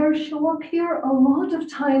does care show up here? A lot of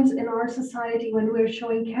times in our society, when we're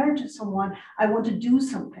showing care to someone, I want to do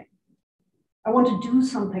something. I want to do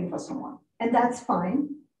something for someone, and that's fine.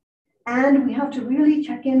 And we have to really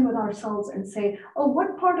check in with ourselves and say, oh,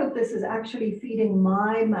 what part of this is actually feeding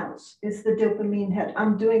my mouse? Is the dopamine hit?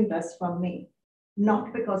 I'm doing this for me,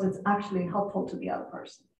 not because it's actually helpful to the other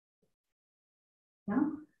person. Yeah.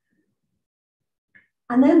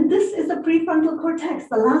 And then this is the prefrontal cortex,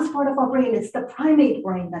 the last part of our brain. It's the primate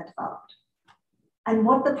brain that developed. And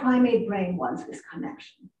what the primate brain wants is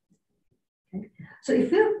connection. Okay? So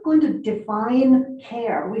if we're going to define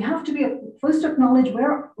care, we have to first acknowledge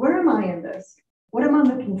where am I in this? What am I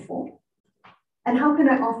looking for? And how can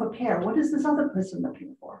I offer care? What is this other person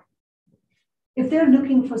looking for? If they're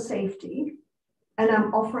looking for safety and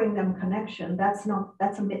I'm offering them connection, that's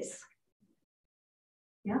a miss.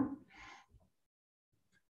 Yeah.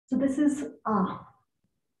 So this is a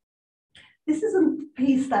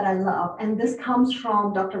piece that I love, and this comes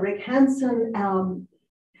from Dr. Rick Hansen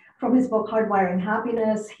from his book Hardwiring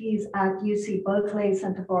Happiness. He's at UC Berkeley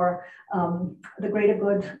Center for the Greater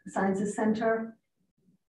Good Sciences Center,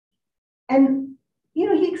 and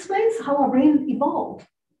he explains how our brain evolved.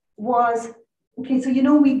 Okay, so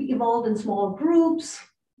we evolved in small groups.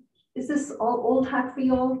 Is this all old hat for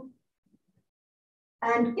you?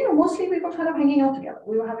 And, mostly we were kind of hanging out together.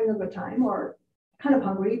 We were having a good time or kind of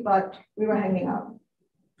hungry, but we were hanging out.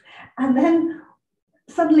 And then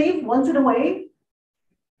suddenly, once in a way,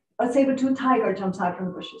 a saber-toothed tiger jumps out from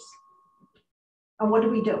the bushes. And what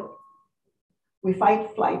do? We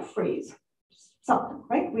fight, flight, freeze, something,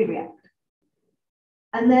 right? We react.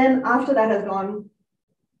 And then after that has gone,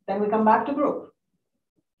 then we come back to group.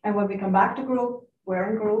 And when we come back to group, we're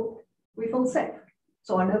in group, we feel safe.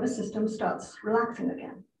 So our nervous system starts relaxing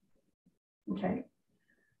again. Okay.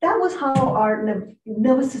 That was how our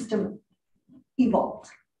nervous system evolved.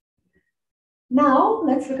 Now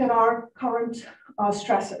let's look at our current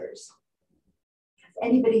stressors. Has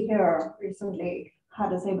anybody here recently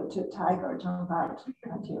had a saber-toothed tiger jump out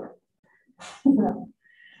at you?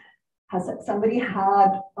 Has somebody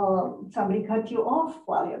cut you off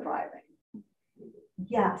while you're driving?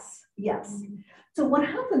 Yes, yes. So what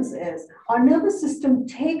happens is our nervous system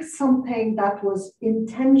takes something that was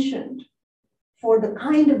intentioned for the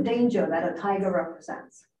kind of danger that a tiger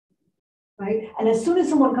represents, right? And as soon as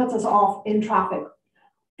someone cuts us off in traffic,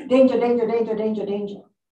 danger, danger, danger, danger, danger,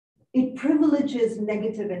 it privileges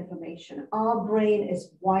negative information. Our brain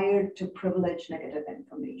is wired to privilege negative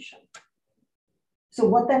information. So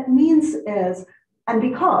what that means is, and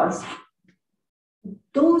because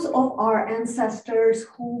those of our ancestors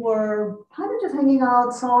who were kind of just hanging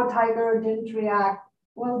out, saw a tiger, didn't react,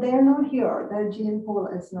 well, they're not here. Their gene pool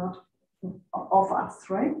is not of us,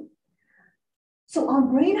 right? So our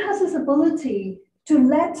brain has this ability to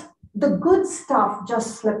let the good stuff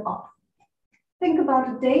just slip off. Think about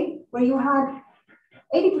a day where you had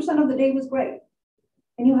 80% of the day was great,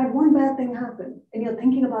 and you had one bad thing happen, and you're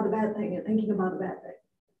thinking about the bad thing, you're thinking about the bad thing,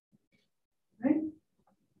 right?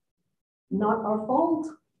 Not our fault.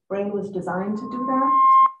 Brain was designed to do that.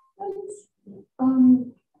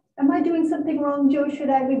 Am I doing something wrong, Joe? Should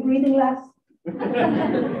I be breathing less?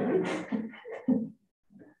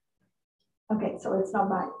 Okay, so it's not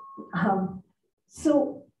mine.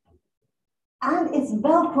 And it's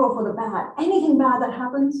Velcro for the bad. Anything bad that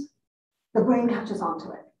happens, the brain catches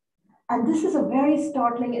onto it. And this is a very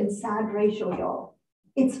startling and sad ratio, y'all.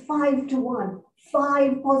 It's 5-to-1.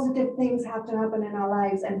 5 positive things have to happen in our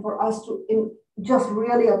lives, and for us to just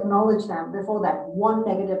really acknowledge them before that one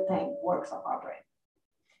negative thing works off our brain.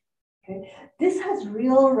 Okay? This has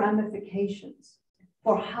real ramifications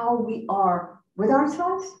for how we are with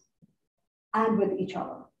ourselves and with each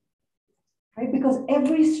other, right? Because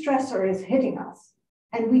every stressor is hitting us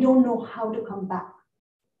and we don't know how to come back.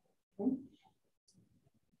 Okay?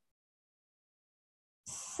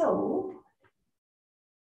 So,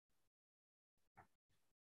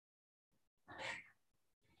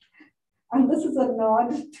 and this is a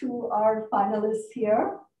nod to our finalists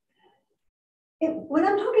here. When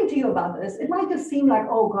I'm talking to you about this, it might just seem like,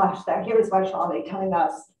 oh gosh, here is Vaishali telling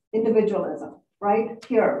us individualism, right?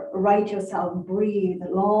 Here, write yourself, breathe,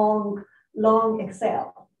 long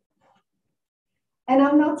exhale. And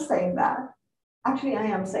I'm not saying that. Actually, I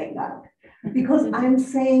am saying that because I'm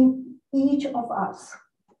saying each of us,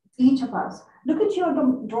 look at your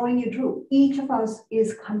drawing you drew. Each of us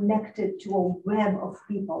is connected to a web of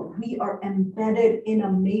people. We are embedded in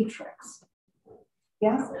a matrix.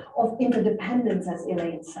 Yes, of interdependence, as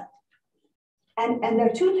Elaine said. And there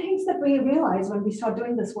are 2 things that we realize when we start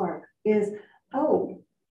doing this work is, oh,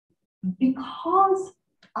 because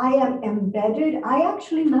I am embedded, I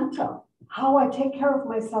actually matter. How I take care of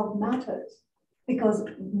myself matters because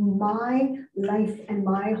my life and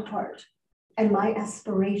my heart and my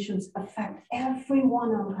aspirations affect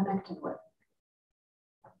everyone I'm connected with.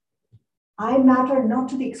 I matter not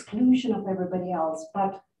to the exclusion of everybody else,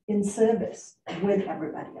 but in service with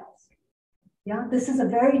everybody else. Yeah, this is a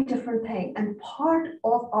very different thing. And part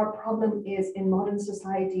of our problem is in modern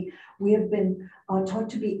society, we have been taught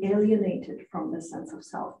to be alienated from this sense of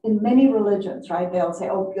self. In many religions, right, they'll say,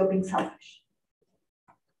 oh, you're being selfish.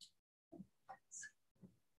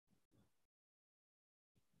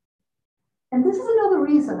 And this is another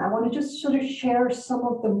reason I want to just sort of share some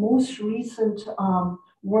of the most recent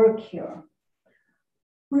work here.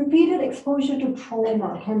 Repeated exposure to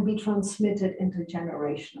trauma can be transmitted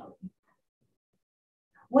intergenerationally.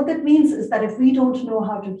 What that means is that if we don't know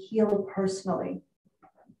how to heal personally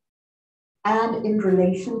and in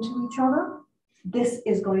relation to each other, this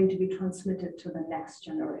is going to be transmitted to the next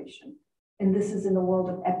generation. And this is in the world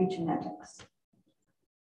of epigenetics.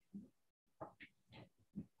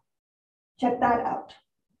 Check that out.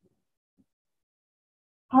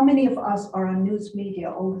 How many of us are on news media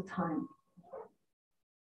all the time?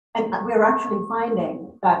 And we're actually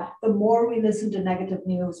finding that the more we listen to negative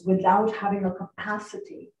news without having a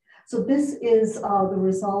capacity. So this is the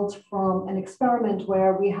result from an experiment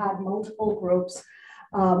where we had multiple groups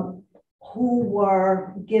who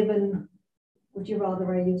were given, would you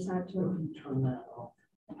rather I use that term? Turn that off.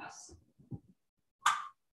 Yes.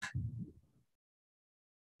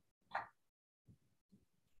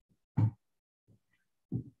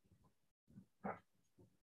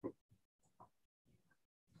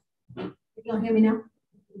 You can hear me now?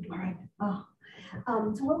 All right.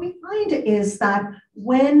 So what we find is that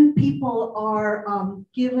when people are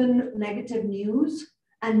given negative news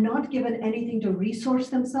and not given anything to resource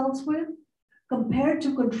themselves with, compared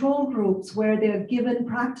to control groups where they're given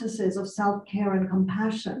practices of self-care and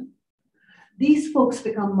compassion, these folks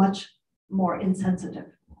become much more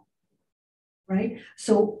insensitive, right?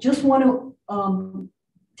 So just want to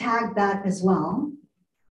tag that as well.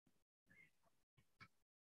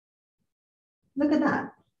 Look at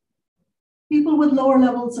that. People with lower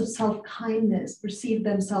levels of self-kindness perceive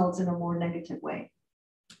themselves in a more negative way.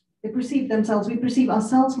 They perceive themselves, we perceive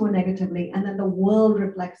ourselves more negatively, and then the world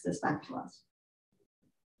reflects this back to us.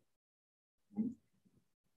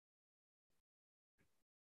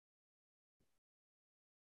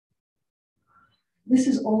 This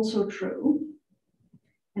is also true.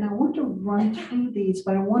 And I want to run through these,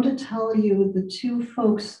 but I want to tell you the 2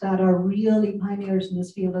 folks that are really pioneers in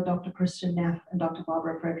this field are Dr. Kristen Neff and Dr.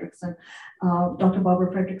 Barbara Fredrickson. Dr. Barbara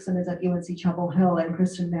Fredrickson is at UNC Chapel Hill and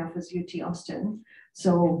Kristen Neff is UT Austin.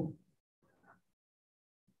 So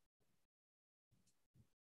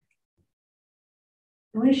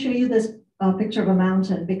I want to show you this picture of a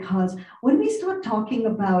mountain because when we start talking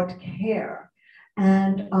about care,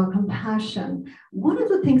 and compassion, one of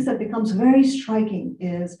the things that becomes very striking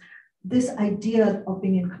is this idea of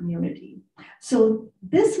being in community. So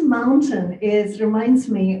this mountain reminds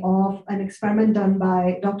me of an experiment done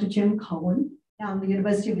by Dr. Jim Cohen down at the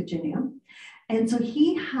University of Virginia. And so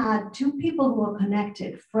he had 2 people who were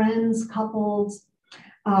connected, friends, couples,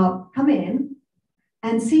 come in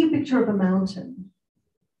and see a picture of a mountain.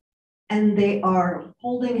 And they are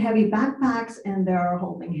holding heavy backpacks and they're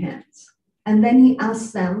holding hands. And then he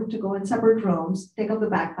asked them to go in separate rooms, take up the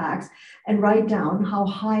backpacks, and write down how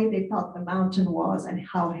high they thought the mountain was and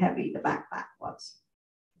how heavy the backpack was.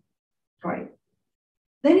 Great.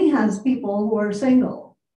 Then he has people who are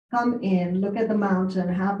single come in, look at the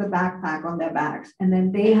mountain, have the backpack on their backs, and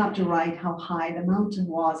then they have to write how high the mountain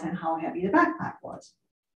was and how heavy the backpack was.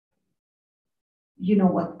 You know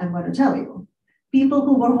what I'm going to tell you. People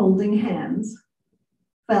who were holding hands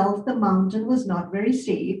felt the mountain was not very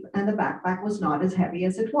steep and the backpack was not as heavy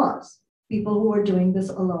as it was. People who were doing this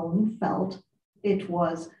alone felt the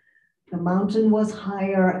mountain was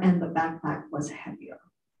higher and the backpack was heavier,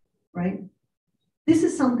 right? This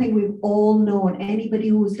is something we've all known. Anybody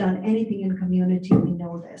who's done anything in community, we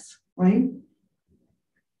know this, right?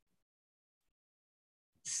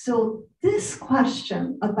 So this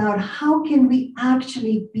question about how can we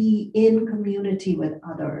actually be in community with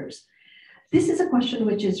others, this is a question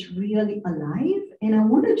which is really alive. And I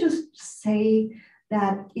want to just say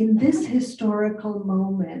that in this historical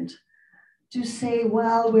moment, to say,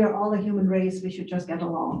 well, we're all a human race, we should just get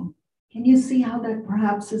along. Can you see how that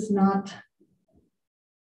perhaps is not,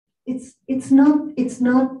 it's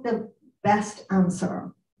not the best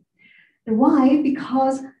answer. Why?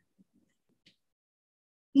 Because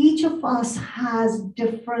each of us has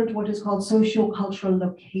different, what is called socio-cultural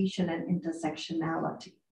location and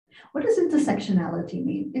intersectionality. What does intersectionality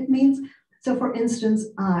mean? It means, so for instance,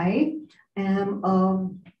 I am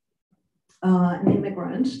an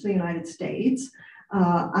immigrant to the United States.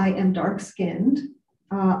 I am dark-skinned.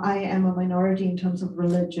 I am a minority in terms of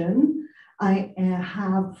religion. I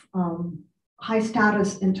have high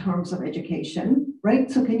status in terms of education, right?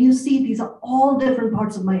 So can you see these are all different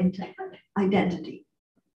parts of my identity?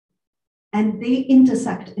 And they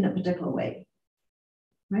intersect in a particular way,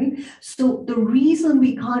 right? So the reason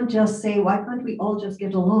we can't just say, why can't we all just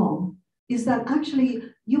get along, is that actually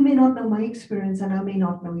you may not know my experience and I may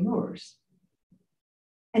not know yours.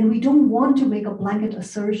 And we don't want to make a blanket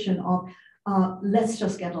assertion of let's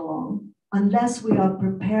just get along unless we are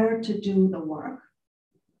prepared to do the work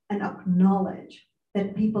and acknowledge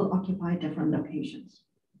that people occupy different locations.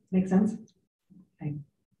 Make sense? Okay.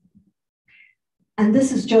 And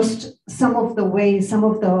this is just some of the ways,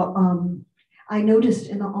 I noticed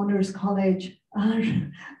in the Honors College,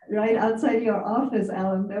 right outside your office,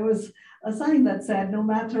 Alan, there was a sign that said, no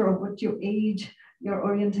matter what your age, your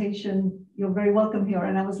orientation, you're very welcome here.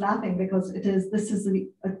 And I was laughing because this is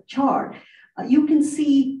a chart. You can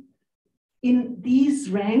see in these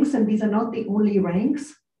ranks, and these are not the only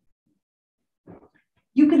ranks,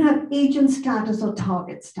 you can have agent status or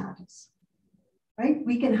target status. Right?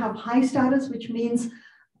 We can have high status, which means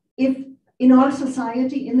if in our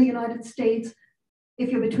society in the United States,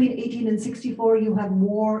 if you're between 18 and 64, you have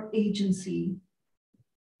more agency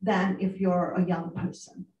than if you're a young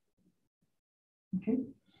person. Okay.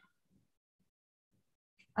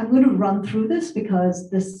 I'm going to run through this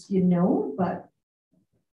because this, you know, but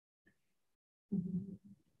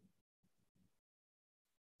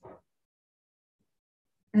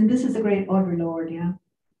and this is a great Audre Lorde, yeah.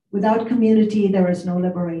 Without community, there is no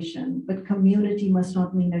liberation, but community must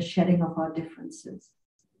not mean a shedding of our differences,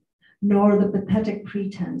 nor the pathetic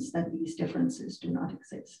pretense that these differences do not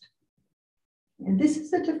exist. And this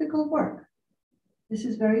is a difficult work. This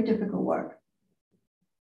is very difficult work.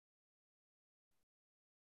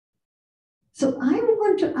 So I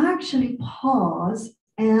want to actually pause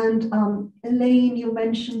and Elaine, you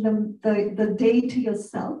mentioned the day to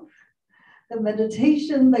yourself, the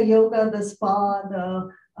meditation, the yoga, the spa,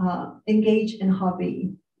 the engage in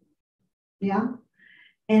hobby. Yeah.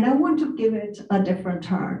 And I want to give it a different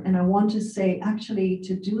turn. And I want to say, actually,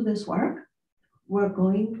 to do this work, we're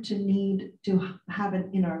going to need to have an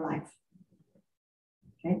inner life.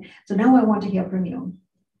 Okay. So now I want to hear from you.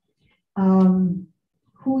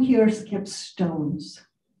 Who here skips stones?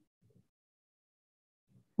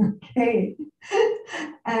 Okay.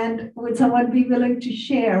 And would someone be willing to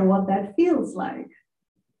share what that feels like?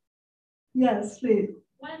 Yes, please.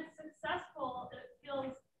 When it's successful, it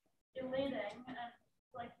feels elating and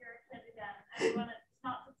like you're a kid again. And when it's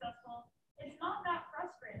not successful, it's not that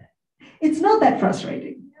frustrating. It's not that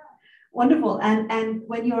frustrating. Yeah. Wonderful. And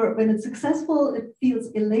when it's successful, it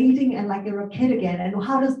feels elating and like you're a kid again. And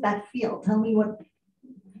how does that feel? Tell me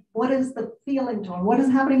what is the feeling to it? What is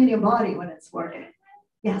happening in your body when it's working?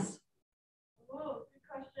 Yes. Whoa, good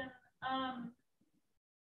question.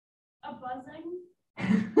 A buzzing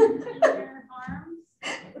in your arms.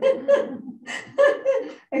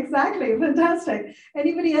 Exactly. Fantastic.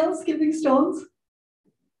 Anybody else skipping stones?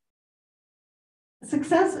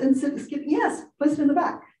 Success in skipping? Yes. First in the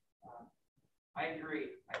back. I agree.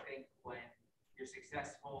 I think when you're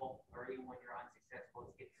successful or even when you're unsuccessful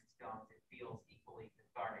at skipping stones, it feels equally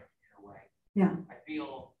cathartic in a way. Yeah. I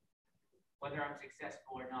feel, whether I'm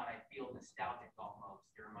successful or not, I feel nostalgic almost.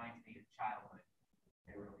 It reminds me of childhood.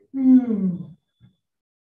 It really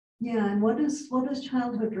Yeah, and what does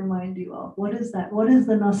childhood remind you of? What is that? What is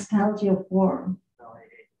the nostalgia for? So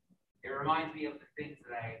it reminds me of the things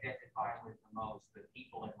that I identify with the most, the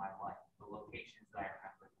people in my life, the locations that I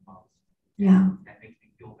remember the most. Yeah. That makes me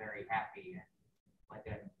feel very happy and like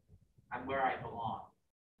I'm where I belong.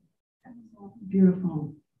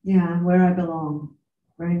 Beautiful. Yeah, where I belong.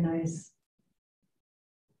 Very nice.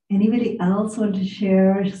 Anybody else want to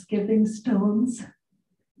share skipping stones?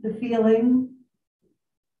 The feeling?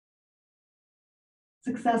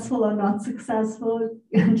 Successful or not successful?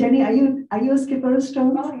 Jenny, are you a skipper of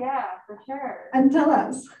stones? Oh yeah, for sure. And tell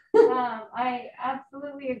us. I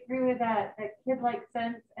absolutely agree with that kid-like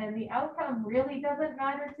sense, and the outcome really doesn't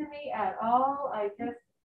matter to me at all. I just,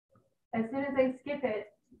 as soon as I skip it,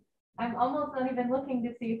 I'm almost not even looking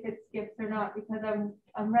to see if it skips or not, because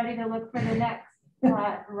I'm ready to look for the next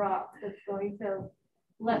flat rock that's going to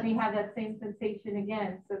let me have that same sensation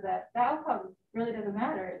again. So that the outcome really doesn't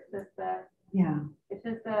matter. It's just it's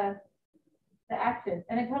just the action.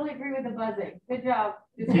 And I totally agree with the buzzing. Good job.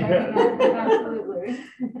 Absolutely.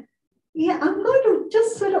 Yeah, I'm going to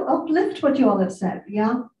just sort of uplift what you all have said.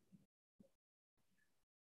 Yeah.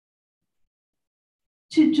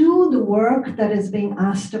 To do the work that is being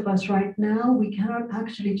asked of us right now, we cannot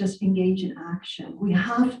actually just engage in action. We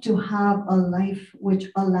have to have a life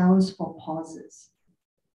which allows for pauses.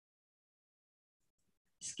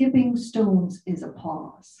 Skipping stones is a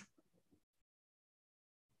pause.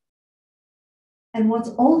 And what's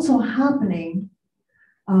also happening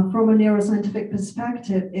from a neuroscientific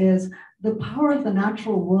perspective is the power of the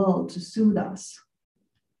natural world to soothe us,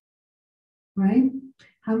 right?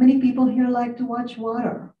 How many people here like to watch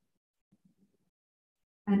water?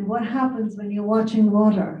 And what happens when you're watching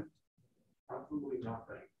water? Absolutely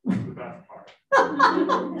nothing. That's the best part.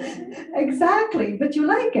 Exactly, but you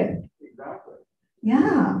like it. Exactly.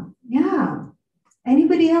 Yeah.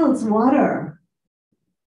 Anybody else? Water.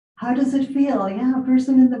 How does it feel? Yeah, a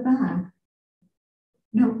person in the back.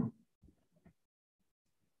 No.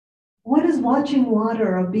 What is watching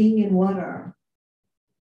water or being in water?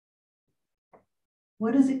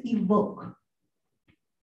 What does it evoke?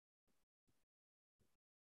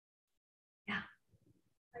 Yeah.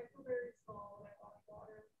 I feel very small when I watch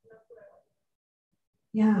water. That's what I like.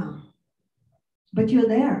 Yeah. But you're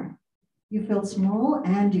there. You feel small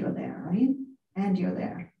and you're there, right? And you're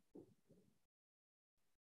there.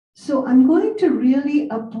 So I'm going to really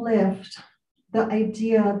uplift the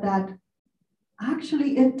idea that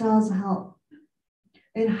actually it does help.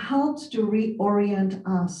 It helps to reorient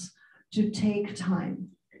us to take time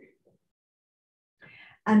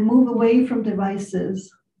and move away from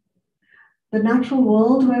devices. The natural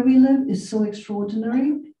world where we live is so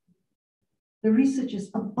extraordinary. The research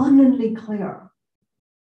is abundantly clear,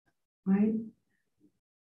 right?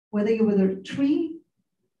 Whether you're with a tree,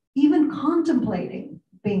 even contemplating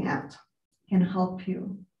being out can help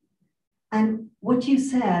you. And what you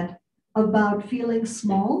said about feeling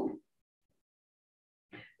small,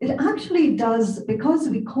 it actually does, because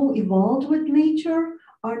we co-evolved with nature,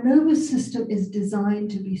 our nervous system is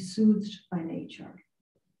designed to be soothed by nature,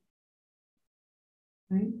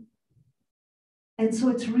 right? And so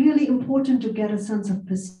it's really important to get a sense of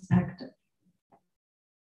perspective.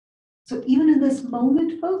 So even in this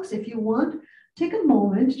moment, folks, if you want, take a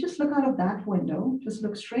moment, just look out of that window, just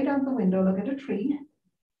look straight out the window, look at a tree.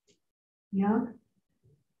 Yeah.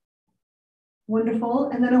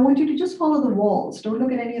 Wonderful. And then I want you to just follow the walls. Don't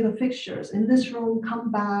look at any of the fixtures. In this room, come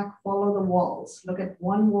back, follow the walls. Look at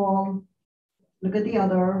one wall, look at the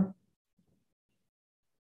other.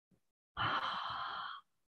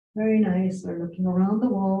 Very nice. We're looking around the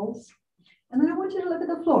walls. And then I want you to look at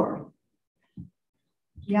the floor.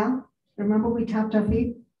 Yeah. Remember we tapped our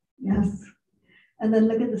feet? Yes. And then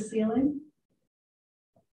look at the ceiling.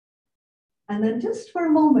 And then just for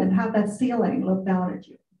a moment, have that ceiling look down at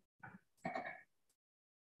you.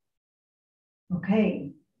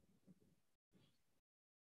 Okay.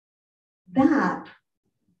 That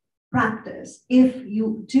practice, if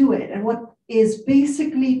you do it, and what is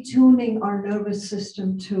basically tuning our nervous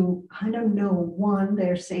system to kind of know, one,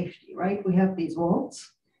 their safety, right? We have these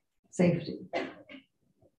walls, safety.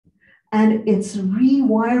 And it's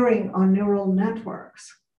rewiring our neural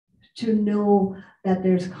networks to know that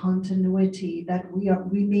there's continuity, that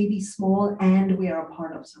we may be small and we are a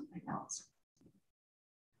part of something else.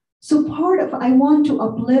 So I want to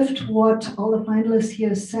uplift what all the finalists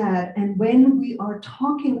here said. And when we are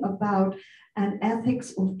talking about an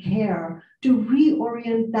ethics of care, to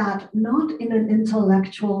reorient that not in an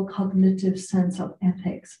intellectual cognitive sense of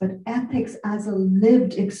ethics, but ethics as a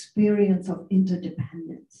lived experience of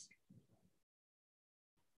interdependence.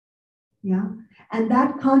 Yeah, and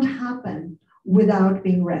that can't happen without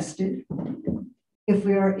being rested if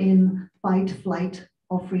we are in fight, flight,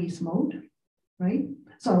 or freeze mode, right?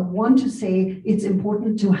 So I want to say it's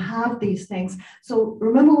important to have these things. So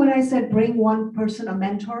remember when I said bring one person, a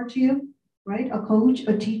mentor to you, right? A coach,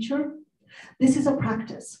 a teacher. This is a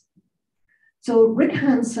practice. So Rick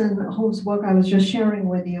Hansen, whose work I was just sharing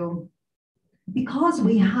with you, because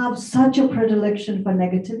we have such a predilection for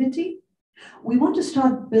negativity, we want to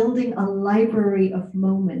start building a library of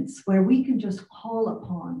moments where we can just call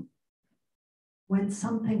upon when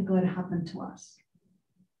something good happened to us.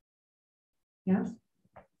 Yes?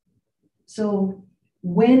 So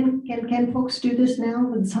when can folks do this now?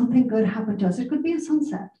 When something good happened to us, it could be a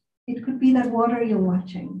sunset. It could be that water you're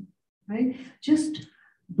watching, right? Just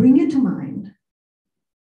bring it to mind,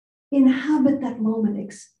 inhabit that moment,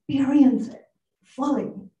 experience it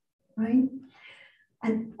fully, right?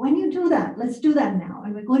 And when you do that, let's do that now.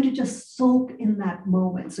 And we're going to just soak in that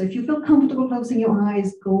moment. So if you feel comfortable closing your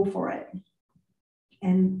eyes, go for it.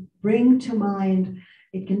 And bring to mind,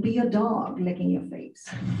 it can be your dog licking your face.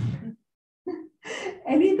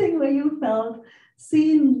 Anything where you felt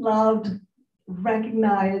seen, loved,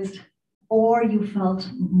 recognized, or you felt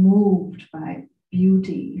moved by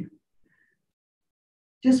beauty,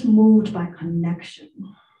 just moved by connection.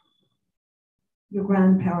 Your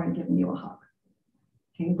grandparent giving you a hug.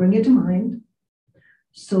 Okay, bring it to mind,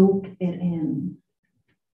 soak it in.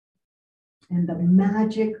 And the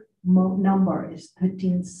magic number is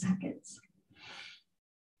 13 seconds.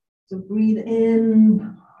 So breathe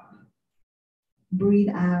in, breathe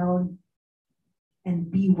out,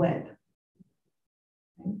 and be wet.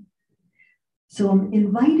 Okay. So I'm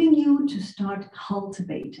inviting you to start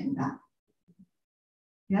cultivating that.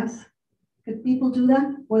 Yes? Could people do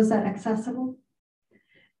that? Was that accessible?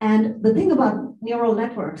 And the thing about neural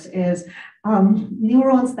networks is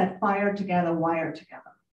neurons that fire together wire together.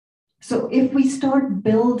 So if we start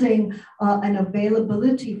building an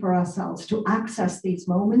availability for ourselves to access these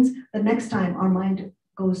moments, the next time our mind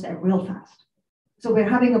goes there real fast. So we're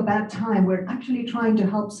having a bad time. We're actually trying to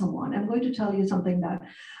help someone. I'm going to tell you something that,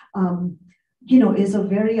 is a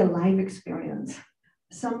very alive experience.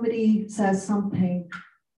 Somebody says something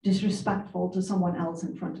disrespectful to someone else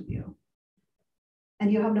in front of you,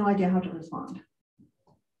 and you have no idea how to respond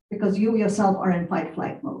because you yourself are in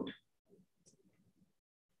fight-flight mode,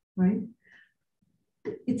 right?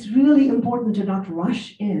 It's really important to not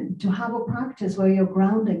rush in, to have a practice where you're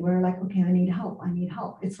grounding, where you're like, okay, I need help.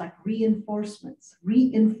 It's like reinforcements,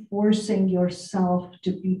 reinforcing yourself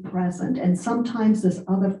to be present. And sometimes this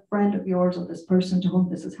other friend of yours or this person to whom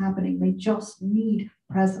this is happening, they just need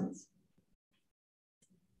presence.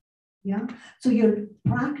 Yeah, so you're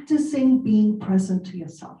practicing being present to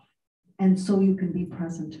yourself, and so you can be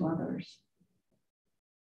present to others.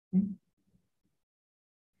 Okay.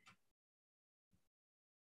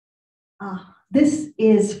 This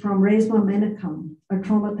is from Resma Menachem, a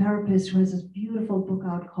trauma therapist who has this beautiful book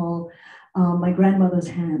out called My Grandmother's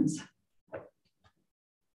Hands,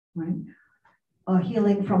 right?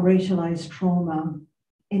 Healing from racialized trauma.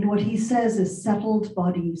 And what he says is settled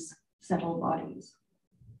bodies, settle bodies.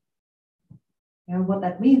 And what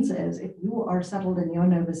that means is if you are settled in your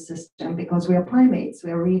nervous system, because we are primates,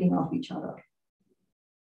 we are reading off each other.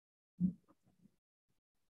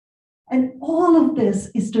 And all of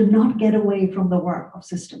this is to not get away from the work of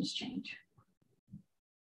systems change.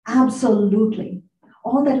 Absolutely.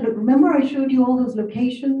 All that, remember I showed you all those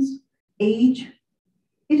locations, age.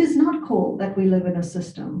 It is not cool that we live in a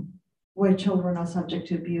system where children are subject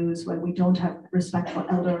to abuse, where we don't have respect for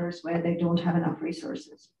elders, where they don't have enough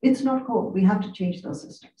resources. It's not cool. We have to change those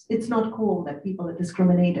systems. It's not cool that people are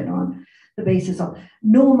discriminated on the basis of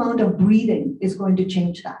no amount of breathing is going to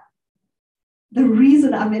change that. The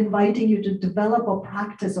reason I'm inviting you to develop a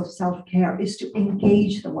practice of self-care is to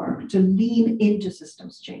engage the work, to lean into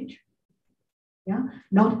systems change. Yeah,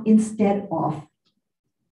 not instead of.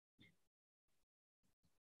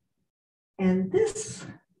 And this,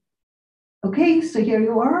 okay, so here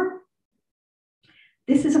you are.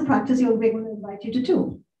 This is a practice we're going to invite you to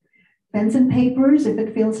do. Pens and papers, if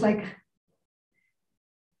it feels like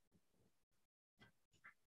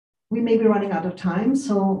we may be running out of time,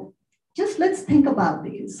 so just let's think about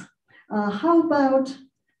these. How about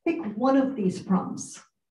pick one of these prompts?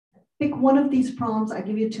 Pick one of these prompts, I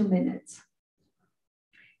give you 2 minutes.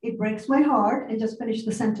 It breaks my heart, and just finish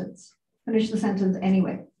the sentence. Finish the sentence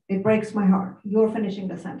anyway. It breaks my heart. You're finishing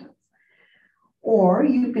the sentence. Or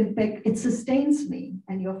you can pick, it sustains me,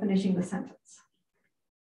 and you're finishing the sentence.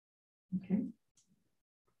 Okay.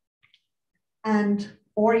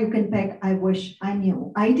 Or you can pick, I wish I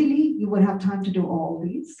knew. Ideally, you would have time to do all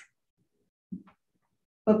these.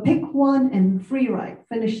 But pick one and free write,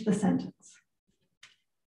 finish the sentence.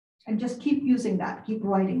 And just keep using that, keep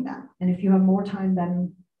writing that. And if you have more time,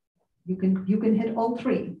 then you can hit all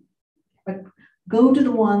three. But go to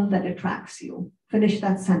the one that attracts you. Finish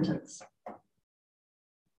that sentence.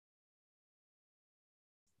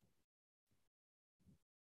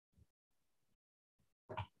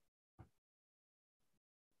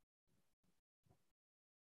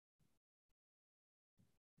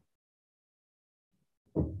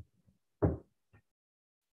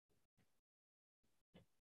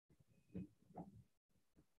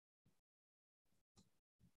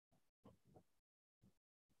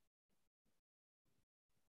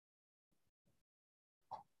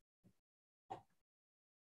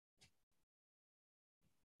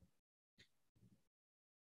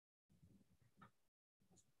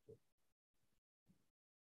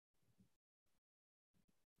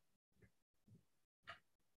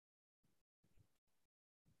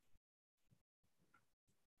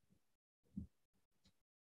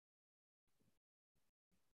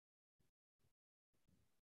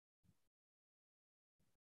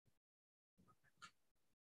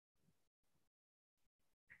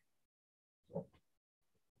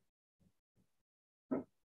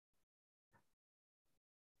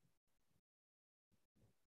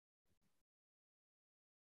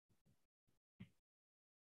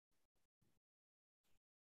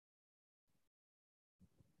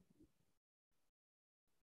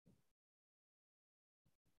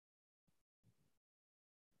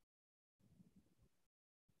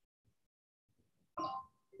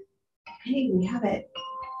 Okay, we have it.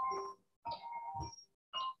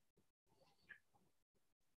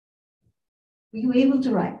 Were you able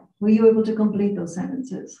to write? Were you able to complete those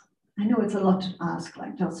sentences? I know it's a lot to ask,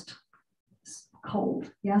 like just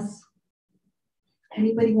cold, yes?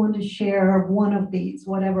 Anybody want to share one of these,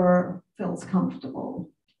 whatever feels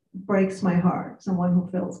comfortable? Breaks my heart. Someone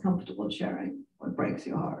who feels comfortable sharing what breaks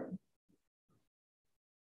your heart.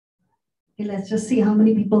 Okay, let's just see how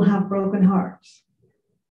many people have broken hearts.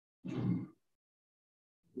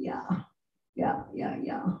 Yeah.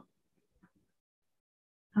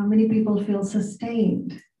 How many people feel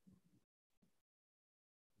sustained?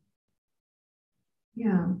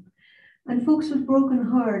 Yeah. And folks with broken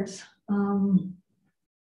hearts,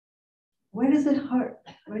 where does it hurt?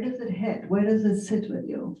 Where does it hit? Where does it sit with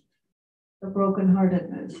you? The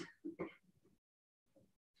brokenheartedness.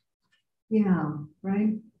 Yeah, right?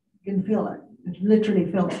 You can feel it. It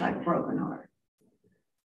literally feels like a broken heart.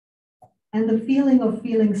 And the feeling of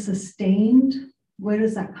feeling sustained, where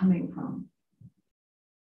is that coming from?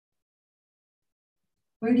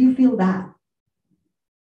 Where do you feel that?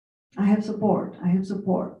 I have support. I have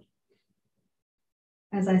support.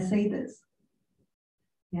 As I say this.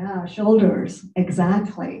 Yeah, shoulders,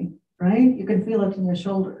 exactly, right? You can feel it in your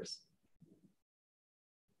shoulders.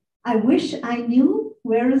 I wish I knew,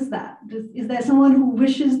 where is that? Is there someone who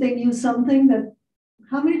wishes they knew something that,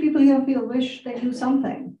 how many people here feel wish they knew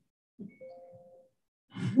something?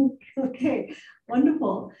 Okay,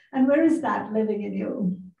 wonderful. And where is that living in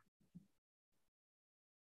you?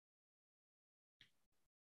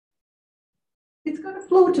 It's got a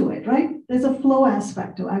flow to it, right? There's a flow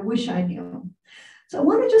aspect to it. I wish I knew. So I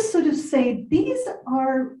want to just sort of say these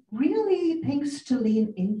are really things to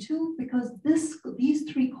lean into, because these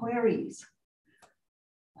three queries,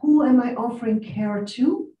 who am I offering care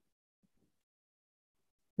to?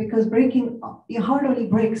 Because your heart only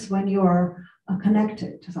breaks when you're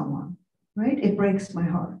connected to someone, right? It breaks my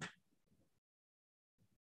heart.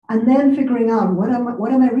 And then figuring out what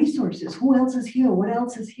are my resources? Who else is here? What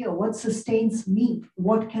else is here? What sustains me?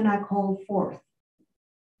 What can I call forth?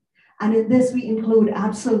 And in this, we include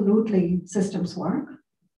absolutely systems work.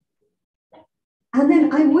 And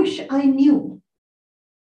then I wish I knew.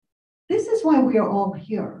 This is why we are all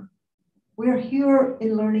here. We're here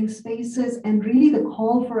in learning spaces, and really the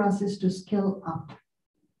call for us is to skill up.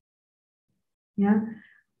 Yeah.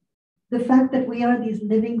 The fact that we are these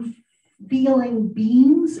living, feeling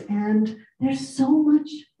beings, and there's so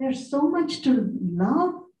much to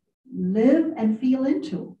love, live, and feel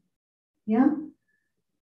into. Yeah.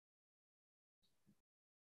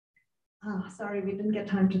 Sorry, we didn't get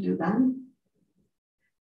time to do that.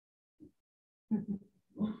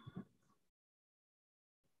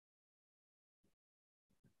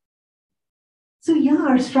 So yeah,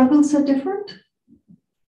 our struggles are different,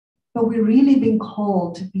 but we're really being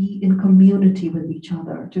called to be in community with each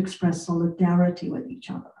other, to express solidarity with each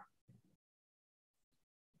other.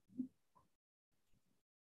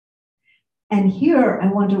 And here I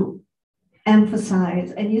want to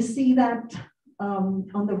emphasize, and you see that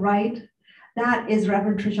on the right, that is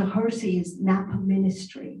Reverend Tricia Hersey's Napa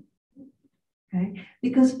ministry. Okay?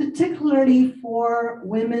 Because particularly for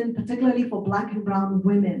women, particularly for Black and brown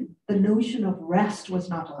women, the notion of rest was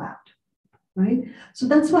not allowed, right? So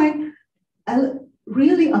that's why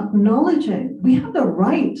really acknowledging we have the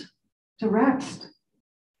right to rest.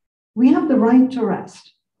 We have the right to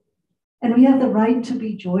rest. And we have the right to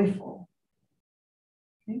be joyful.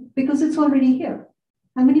 Okay? Because it's already here.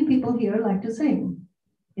 How many people here like to sing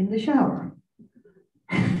in the shower?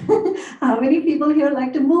 How many people here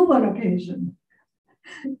like to move on occasion?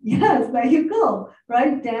 Yes, there you go,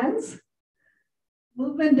 right? Dance,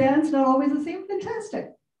 movement, dance, not always the same,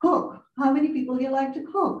 fantastic. Cook, how many people here like to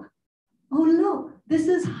cook? Oh, look, this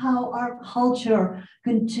is how our culture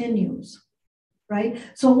continues, right?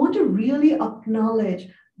 So I want to really acknowledge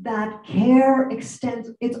that care extends,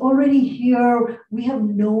 it's already here. We have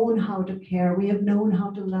known how to care. We have known how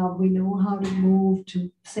to love. We know how to move,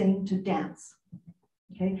 to sing, to dance.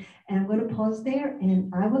 Okay, and I'm going to pause there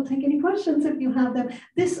and I will take any questions if you have them.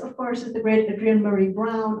 This, of course, is the great Adrienne Marie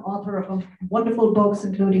Brown, author of wonderful books,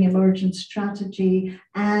 including Emergent Strategy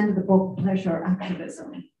and the book Pleasure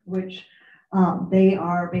Activism, which they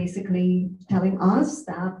are basically telling us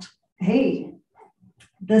that, hey,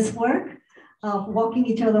 this work of walking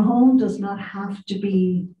each other home does not have to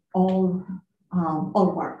be all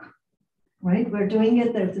work, right? We're doing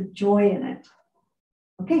it, there's a joy in it.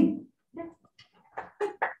 Okay.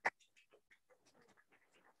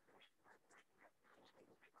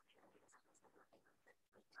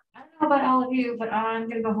 I don't know about all of you, but I'm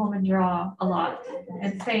gonna go home and draw a lot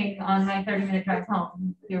and sing on my 30-minute drive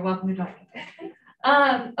home. You're welcome to join me.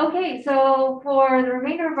 Okay, so for the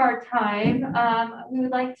remainder of our time, we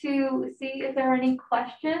would like to see if there are any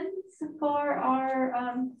questions for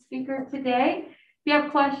our speaker today. If you have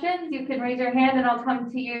questions, you can raise your hand and I'll come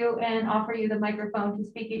to you and offer you the microphone to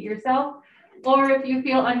speak it yourself. Or if you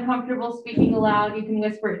feel uncomfortable speaking aloud, you can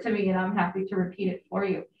whisper it to me and I'm happy to repeat it for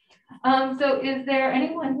you. So is there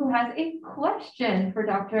anyone who has a question for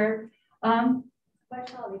Dr.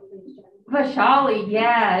 Vaishali, please, Jen. Vaishali?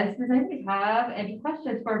 Yes. Does anybody have any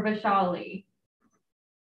questions for Vaishali?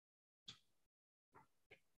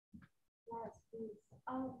 Yes, please.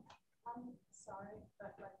 I'm sorry,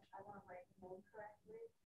 but like I want to write the name correctly.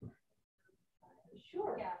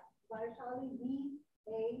 Sure. Yeah. Vaishali,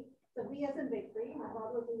 V-A, so V as in victory. My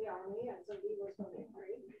father was in the army, and so V was for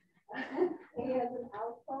victory. A as in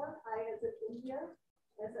alpha, I as in India,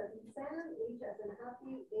 S as in Sam, H as in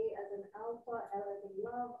happy, A as in alpha, L as in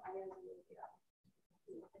love, I as in India.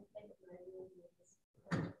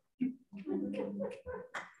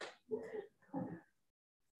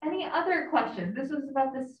 Any other questions? This was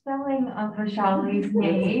about the spelling of Vaishali's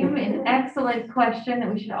name. An excellent question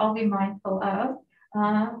that we should all be mindful of.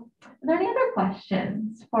 Are there any other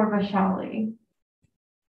questions for Vaishali?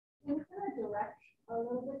 A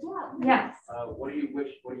little bit, yeah. Yes. What do you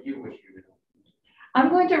wish you knew? I'm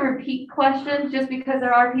going to repeat questions just because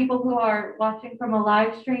there are people who are watching from a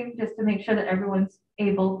live stream, just to make sure that everyone's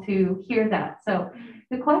able to hear that. So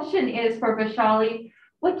the question is for Vaishali,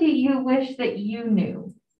 what do you wish that you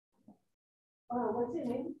knew? What's your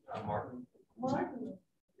name? Martin. Martin.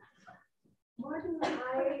 Martin,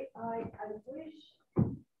 I wish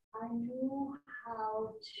I knew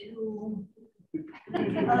how to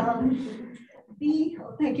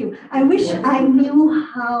thank you. I wish I knew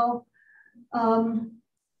how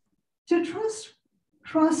to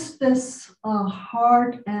trust this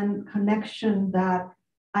heart and connection that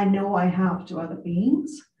I know I have to other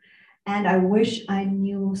beings. And I wish I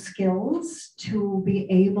knew skills to be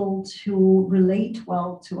able to relate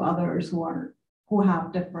well to others who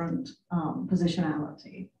have different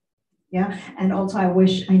positionality. Yeah, and also I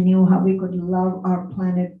wish I knew how we could love our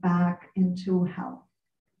planet back into health.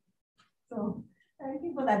 So thank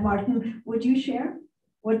you for that, Martin. Would you share?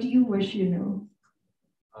 What do you wish you knew?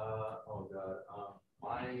 Oh God,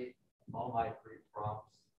 all my three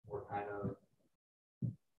prompts were kind of,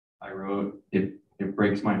 I wrote, it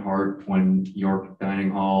breaks my heart when York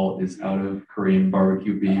Dining Hall is out of Korean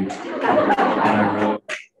barbecue beef. And I wrote,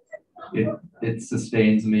 it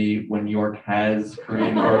sustains me when York has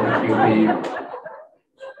Korean barbecue beef.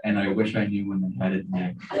 And I wish I knew when they had it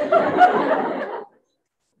next.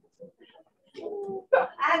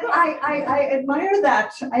 And I admire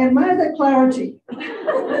that. I admire that clarity.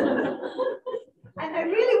 And I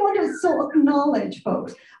really want to so acknowledge,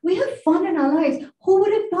 folks, we have fun in our lives. Who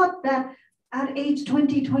would have thought that at age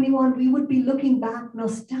 20, 21, we would be looking back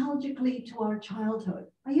nostalgically to our childhood?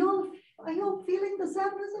 Are you all feeling the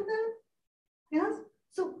sadness of that? Yes?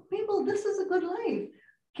 So people, this is a good life.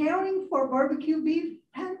 Caring for barbecue beef,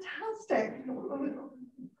 fantastic.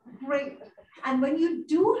 Great. And when you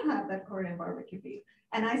do have that Korean barbecue beef,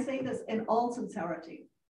 and I say this in all sincerity,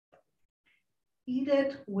 eat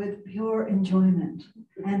it with pure enjoyment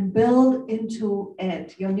and build into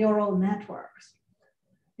it your neural networks.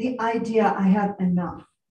 The idea, I have enough.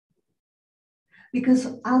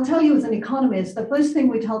 Because I'll tell you as an economist, the first thing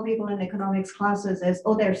we tell people in economics classes is,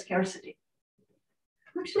 oh, there's scarcity.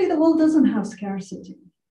 Actually, the world doesn't have scarcity,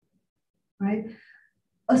 right?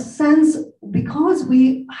 A sense, because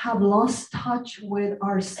we have lost touch with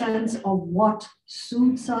our sense of what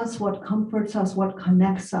suits us, what comforts us, what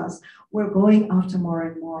connects us, we're going after more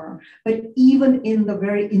and more. But even in the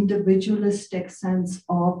very individualistic sense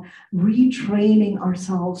of retraining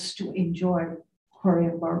ourselves to enjoy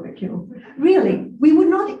Korean barbecue, really, we would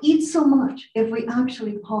not eat so much if we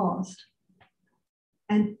actually paused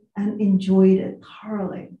and enjoyed it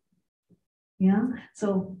thoroughly. Yeah,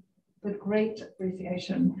 so with great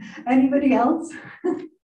appreciation. Anybody else?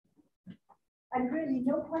 And really,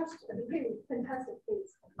 no question. Really, fantastic,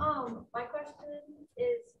 please. My question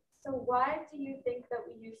is, so why do you think that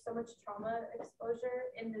we use so much trauma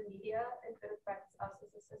exposure in the media if it affects us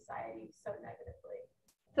as a society so negatively?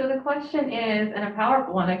 So the question is, and a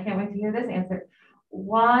powerful one, I can't wait to hear this answer.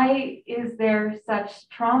 Why is there such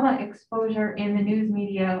trauma exposure in the news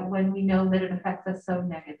media when we know that it affects us so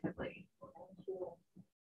negatively?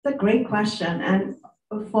 It's a great question. And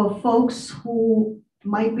for folks who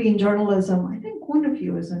might be in journalism, I think one of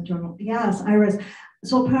you is in journalism. Yes, Iris.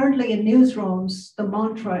 So apparently in newsrooms, the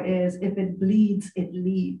mantra is, if it bleeds, it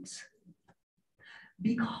leads.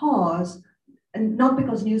 Because, and not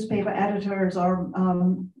because newspaper editors or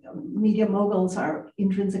media moguls are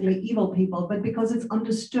intrinsically evil people, but because it's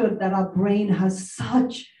understood that our brain has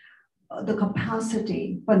such the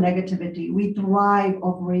capacity for negativity. We thrive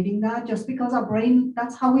off reading that just because our brain,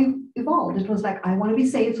 that's how we evolved. It was like, I want to be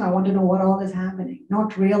safe, so I want to know what all is happening,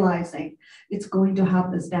 not realizing it's going to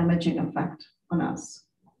have this damaging effect on us.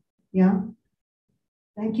 Yeah?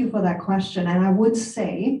 Thank you for that question. And I would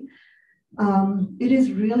say it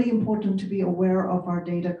is really important to be aware of our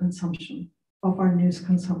data consumption, of our news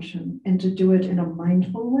consumption, and to do it in a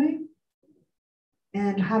mindful way.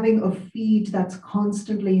 And having a feed that's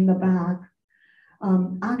constantly in the back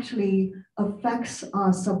actually affects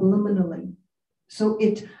us subliminally. So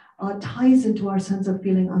it ties into our sense of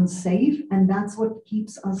feeling unsafe, and that's what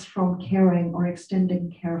keeps us from caring or extending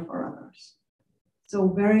care for others. So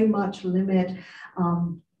very much limit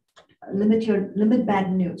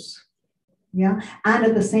bad news. Yeah, and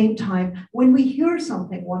at the same time, when we hear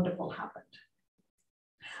something wonderful happened,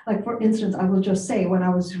 like for instance, I will just say, when I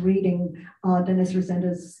was reading Dennis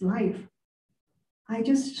Rezendes' life, I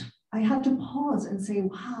had to pause and say,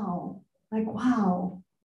 wow, like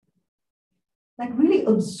really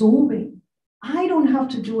absorbing. I don't have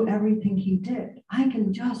to do everything he did. I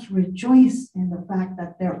can just rejoice in the fact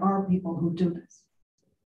that there are people who do this,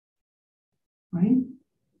 right?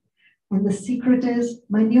 And the secret is,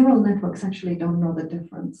 my neural networks actually don't know the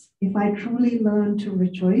difference. If I truly learn to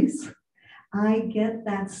rejoice, I get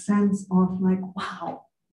that sense of like, wow.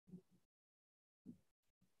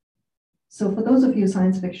 So for those of you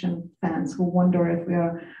science fiction fans who wonder if we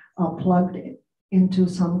are plugged into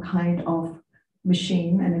some kind of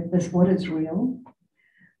machine and if this what is real,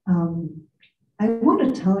 I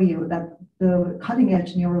want to tell you that the cutting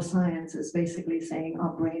edge neuroscience is basically saying our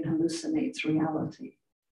brain hallucinates reality.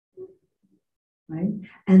 Right?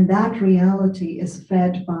 And that reality is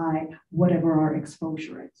fed by whatever our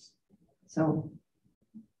exposure is. So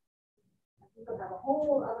we'll have a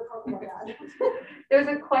whole other talk about that. There's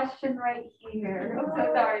a question right here. I'm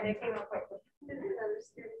so sorry, they came up quickly. There's another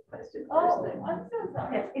student question. Oh, I'm so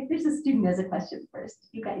sorry. Yeah, if there's a student who has a question first,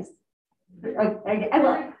 you guys. Oh,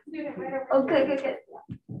 good.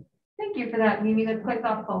 Thank you for that, Mimi. That's quite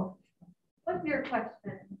thoughtful. What's your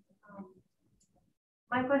question?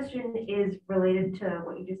 My question is related to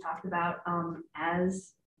what you just talked about.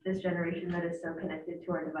 As this generation that is so connected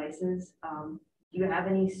to our devices, do you have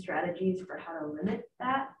any strategies for how to limit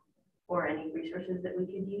that, or any resources that we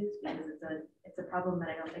could use? Because it's a problem that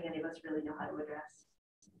I don't think any of us really know how to address.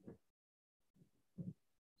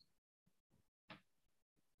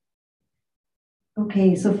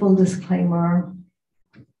 Okay, so full disclaimer,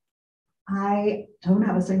 I don't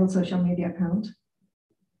have a single social media account.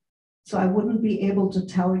 So I wouldn't be able to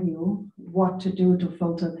tell you what to do to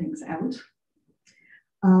filter things out.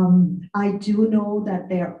 I do know that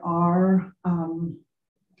there are,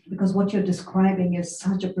 because what you're describing is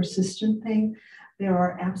such a persistent thing. There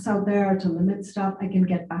are apps out there to limit stuff. I can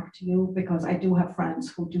get back to you because I do have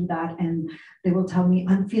friends who do that, and they will tell me,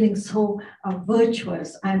 I'm feeling so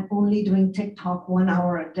virtuous. I'm only doing TikTok 1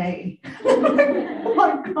 hour a day. Oh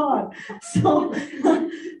my God.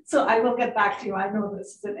 So I will get back to you. I know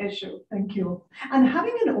this is an issue. Thank you. And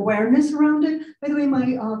having an awareness around it, by the way,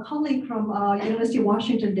 my colleague from University of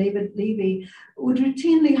Washington, David Levy, would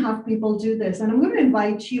routinely have people do this. And I'm going to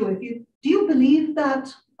invite you, do you believe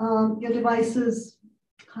that your devices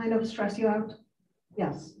kind of stress you out?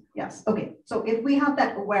 Yes, yes. Okay, so if we have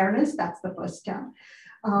that awareness, that's the first step.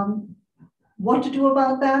 What to do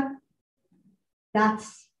about that? That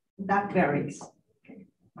varies. Okay.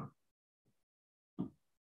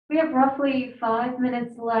 We have roughly 5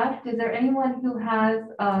 minutes left. Is there anyone who has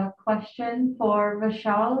a question for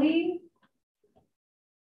Vaishali?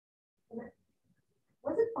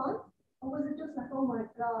 Was it fun? Or was it just like, oh my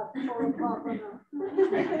God, 4 o'clock?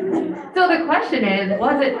 So the question is,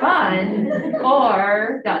 was it fun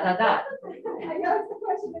or dot, dot, dot? I guess the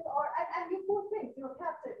question is, and you poor things, you're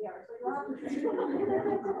captain here, so you have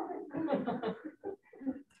to.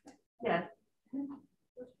 Yes.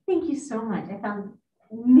 Thank you so much. I found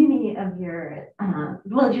many of your,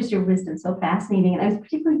 just your wisdom so fascinating. And I was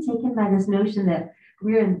particularly taken by this notion that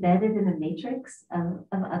we're embedded in a matrix of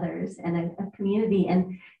others and a community.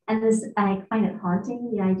 And this, I find it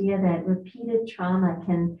haunting, the idea that repeated trauma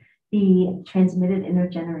can be transmitted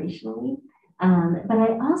intergenerationally. But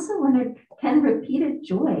I also wondered, can repeated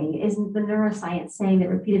joy, isn't the neuroscience saying that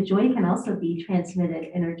repeated joy can also be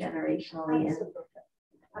transmitted intergenerationally? Absolutely.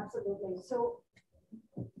 Absolutely. So,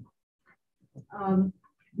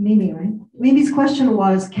 Mimi, right? Mimi's question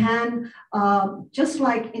was, can, just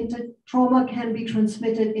like trauma can be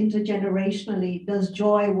transmitted intergenerationally, does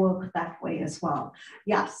joy work that way as well?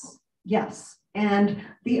 Yes, yes. And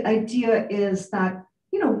the idea is that,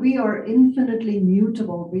 we are infinitely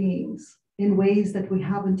mutable beings in ways that we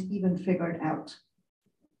haven't even figured out.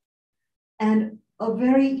 And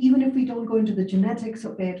even if we don't go into the genetics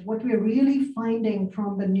of it, what we're really finding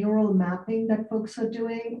from the neural mapping that folks are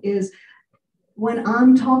doing is when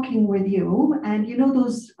I'm talking with you, and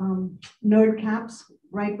those nerd caps,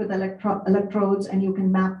 right, with electrodes, and you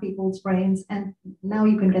can map people's brains, and now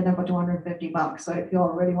you can get them for $250. So if you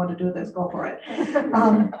all really want to do this, go for it.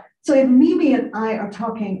 So if Mimi and I are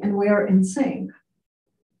talking and we're in sync,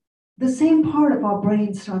 the same part of our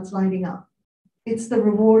brain starts lighting up. It's the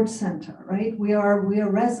reward center, right? We are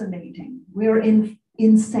resonating. We're in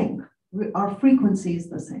sync. Our frequency is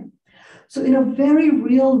the same. So in a very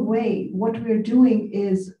real way, what we're doing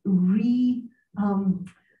is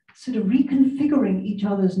sort of reconfiguring each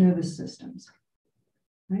other's nervous systems,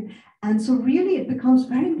 right? And so really it becomes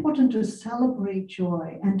very important to celebrate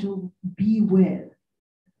joy and to be with.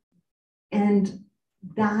 And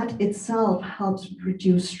that itself helps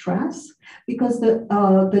reduce stress because the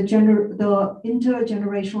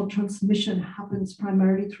intergenerational transmission happens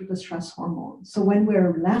primarily through the stress hormone. So when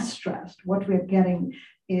we're less stressed, what we're getting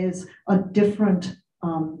is a different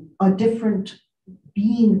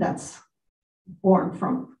being that's born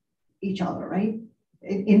from each other, right?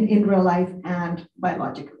 In real life and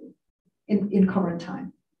biologically, in current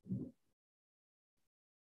time.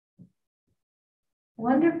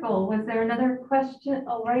 Wonderful. Was there another question?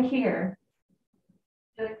 Oh, right here.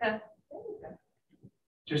 Angelica.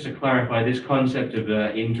 Just to clarify, this concept of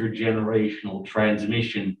intergenerational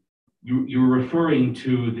transmission, you're referring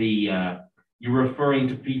to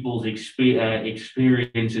people's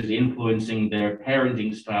experiences influencing their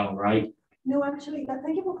parenting style, right? No, actually,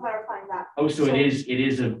 thank you for clarifying that. Oh, so it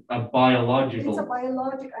is a biological. It's a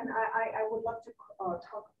biological, and I would love to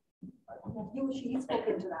talk. She spoke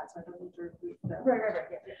into that, so I don't need to repeat that. Right.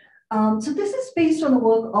 Yeah. So this is based on the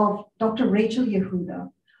work of Dr. Rachel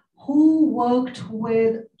Yehuda, who worked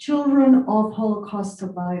with children of Holocaust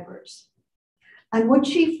survivors. And what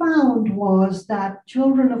she found was that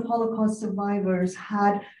children of Holocaust survivors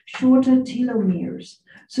had shorter telomeres.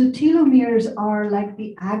 So telomeres are like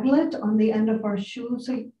the aglet on the end of our shoe.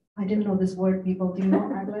 So I didn't know this word, people. Do you know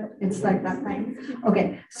aglet? It's like that thing.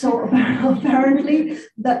 Okay, so apparently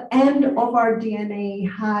the end of our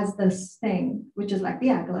DNA has this thing, which is like the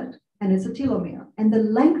aglet, and it's a telomere. And the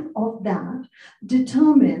length of that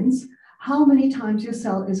determines how many times your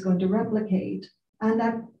cell is going to replicate. And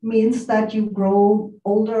that means that you grow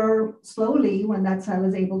older slowly when that cell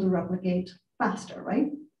is able to replicate faster,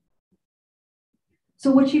 right?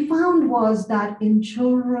 So what she found was that in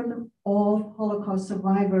children of Holocaust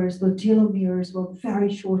survivors, the telomeres were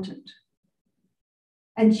very shortened.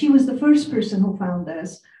 And she was the first person who found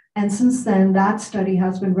this. And since then, that study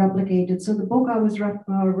has been replicated. So the book I was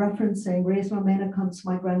referencing, Raise My Maine Comes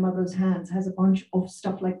My Grandmother's Hands, has a bunch of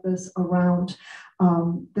stuff like this around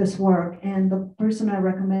this work. And the person I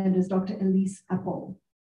recommend is Dr. Elise Apple,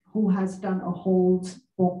 who has done a whole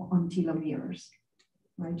book on telomeres,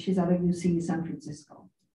 right? She's out of UC San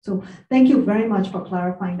Francisco. So thank you very much for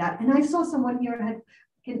clarifying that. And I saw someone here had,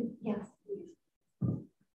 yes, please.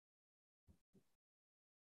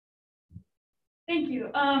 Thank you.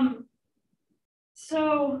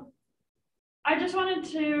 So I just wanted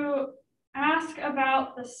to ask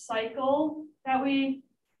about the cycle that we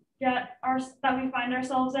find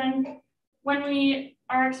ourselves in when we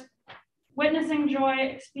are witnessing joy,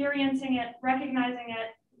 experiencing it, recognizing it.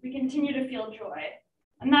 We continue to feel joy,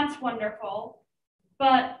 and that's wonderful.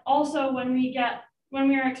 But also when we are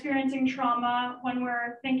experiencing trauma, when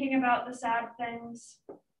we're thinking about the sad things,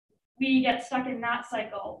 we get stuck in that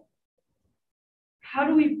cycle. How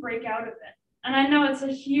do we break out of it? And I know it's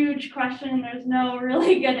a huge question and there's no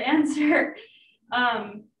really good answer,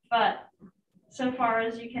 but so far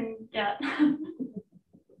as you can get.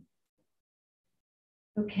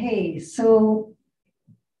 Okay, so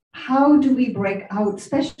how do we break out,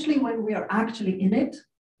 especially when we are actually in it,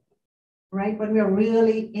 right? When we are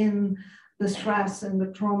really in the stress and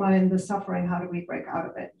the trauma and the suffering, how do we break out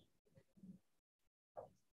of it?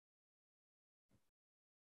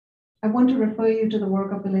 I want to refer you to the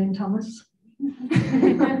work of Elaine Thomas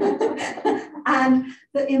and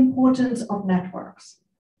the importance of networks.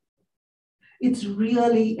 It's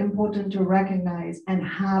really important to recognize and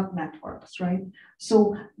have networks, right?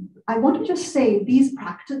 So I want to just say these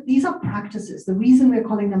are practices. The reason we're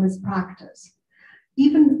calling them is practice.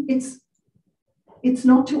 Even it's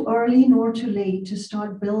not too early nor too late to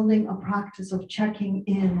start building a practice of checking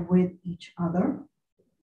in with each other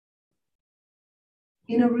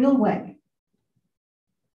in a real way.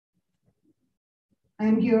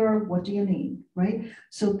 I'm here, what do you need, right?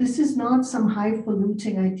 So this is not some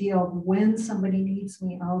highfalutin idea of when somebody needs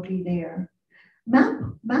me, I'll be there.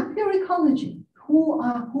 Map your ecology. Who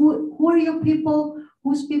are your people?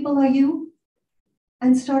 Whose people are you?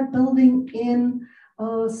 And start building in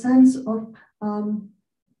a sense of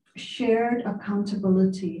shared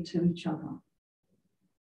accountability to each other.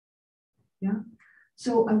 Yeah.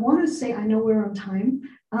 So I want to say, I know we're on time.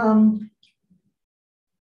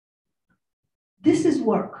 This is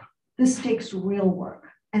work. This takes real work.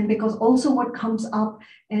 And because also what comes up,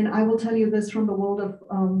 and I will tell you this from the world of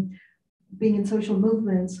being in social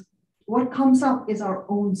movements, what comes up is our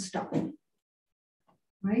own stuff,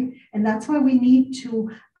 right? And that's why we need to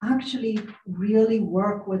actually really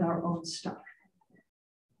work with our own stuff.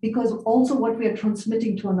 Because also what we are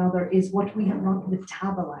transmitting to another is what we have not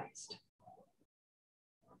metabolized.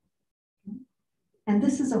 And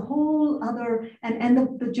this is a whole other,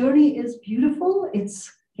 and the journey is beautiful.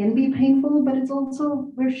 It's can be painful, but it's also,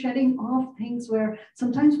 we're shedding off things where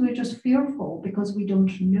sometimes we're just fearful because we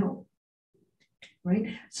don't know,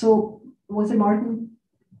 right? So was it Martin?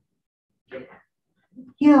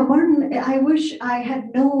 Yeah, Martin, I wish I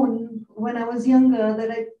had known when I was younger that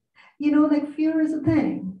like fear is a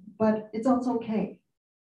thing, but it's also okay,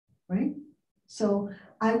 right? So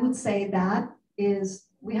I would say that is,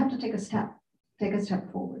 we have to take a step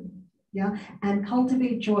forward, yeah, and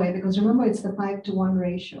cultivate joy, because remember, it's the 5-to-1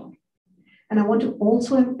 ratio. And I want to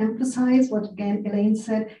also emphasize what, again, Elaine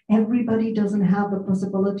said, everybody doesn't have the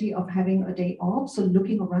possibility of having a day off. So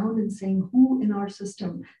looking around and saying, who in our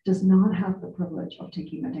system does not have the privilege of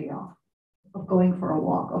taking a day off, of going for a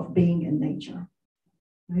walk, of being in nature,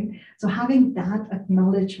 right? So having that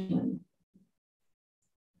acknowledgement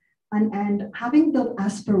and having the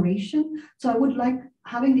aspiration. So I would like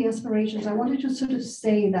having the aspirations. I wanted to sort of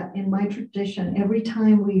say that in my tradition, every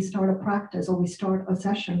time we start a practice or we start a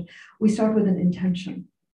session, we start with an intention.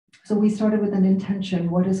 So we started with an intention.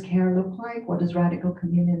 What does care look like? What does radical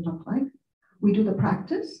communion look like? We do the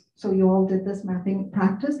practice. So you all did this mapping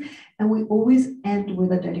practice, and we always end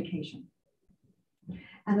with a dedication.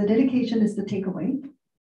 And the dedication is the takeaway.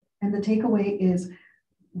 And the takeaway is,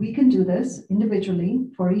 we can do this individually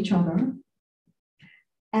for each other.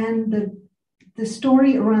 And the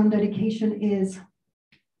story around dedication is,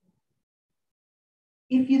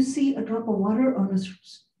 if you see a drop of water on a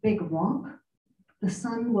big rock, the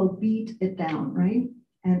sun will beat it down, right?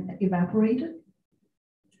 And evaporate it.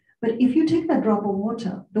 But if you take that drop of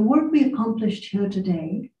water, the work we accomplished here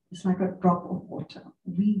today is like a drop of water.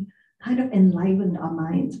 We kind of enlivened our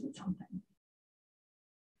minds with something.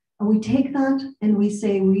 And we take that and we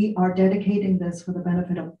say we are dedicating this for the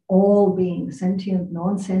benefit of all beings, sentient,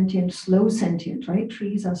 non-sentient, slow sentient, right?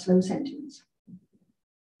 Trees are slow sentients.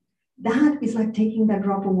 That is like taking that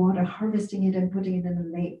drop of water, harvesting it and putting it in a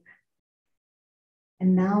lake.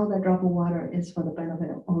 And now that drop of water is for the benefit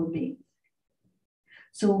of all beings.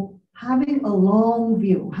 So having a long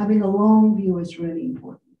view is really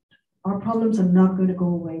important. Our problems are not going to go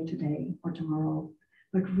away today or tomorrow,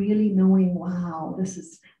 but really knowing, wow, this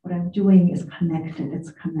is what I'm doing is connected. It's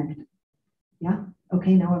connected. Yeah.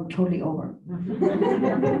 Okay. Now I'm totally over.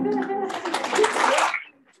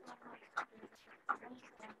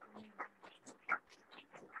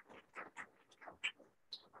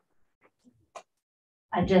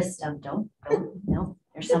 I just don't, no,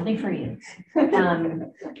 there's something for you.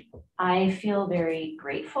 I feel very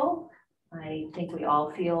grateful. I think we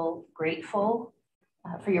all feel grateful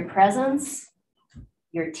for your presence,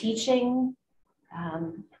 your teaching.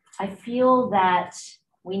 I feel that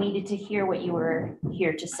we needed to hear what you were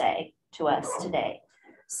here to say to us today.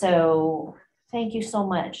 So thank you so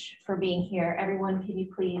much for being here. Everyone, can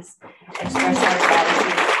you please express our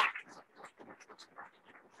gratitude?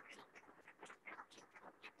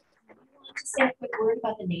 Say a quick word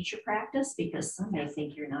about the nature practice, because some may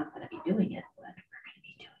think you're not going to be doing it, but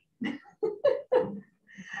we're going to be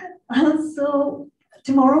doing it. So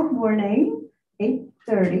tomorrow morning,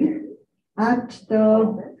 8:30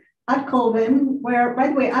 at Colvin, where, by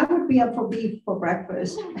the way, I would be up for beef for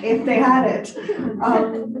breakfast if they had it.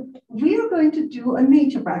 We are going to do a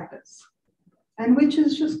nature practice, and which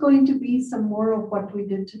is just going to be some more of what we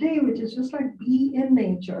did today, which is just like be in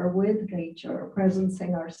nature, with nature,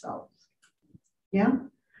 presencing ourselves. Yeah.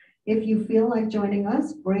 If you feel like joining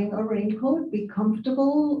us, bring a raincoat, be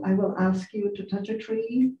comfortable. I will ask you to touch a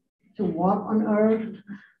tree, to walk on earth,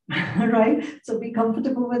 right? So be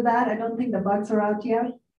comfortable with that. I don't think the bugs are out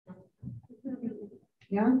yet.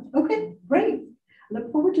 Yeah. Okay, great.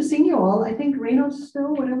 Look forward to seeing you all. I think rain or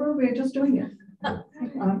snow, whatever, we're just doing it.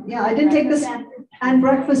 Yeah, I didn't take this, and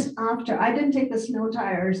breakfast after. I didn't take the snow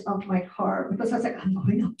tires off my car because I was like, I'm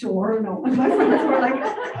going up to Orono. And my friends were like,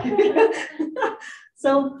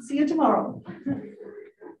 so see you tomorrow.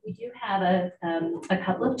 We do have a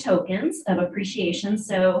couple of tokens of appreciation.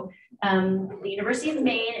 So the University of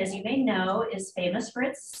Maine, as you may know, is famous for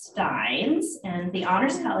its steins, and the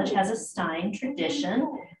Honors College has a stein tradition.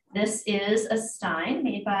 This is a stein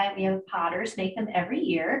made by, we have potters make them every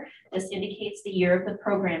year. This indicates the year of the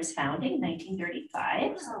program's founding,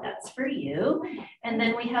 1935, so that's for you. And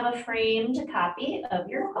then we have a framed copy of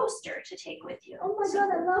your poster to take with you. Oh my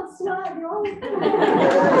God, I love swag.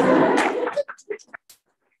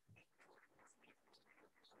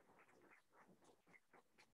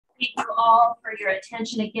 Thank you all for your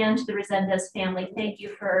attention again to the Rezendes family. Thank you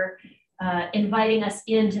for inviting us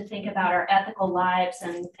in to think about our ethical lives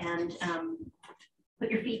and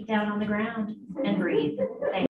put your feet down on the ground and breathe. Thank you.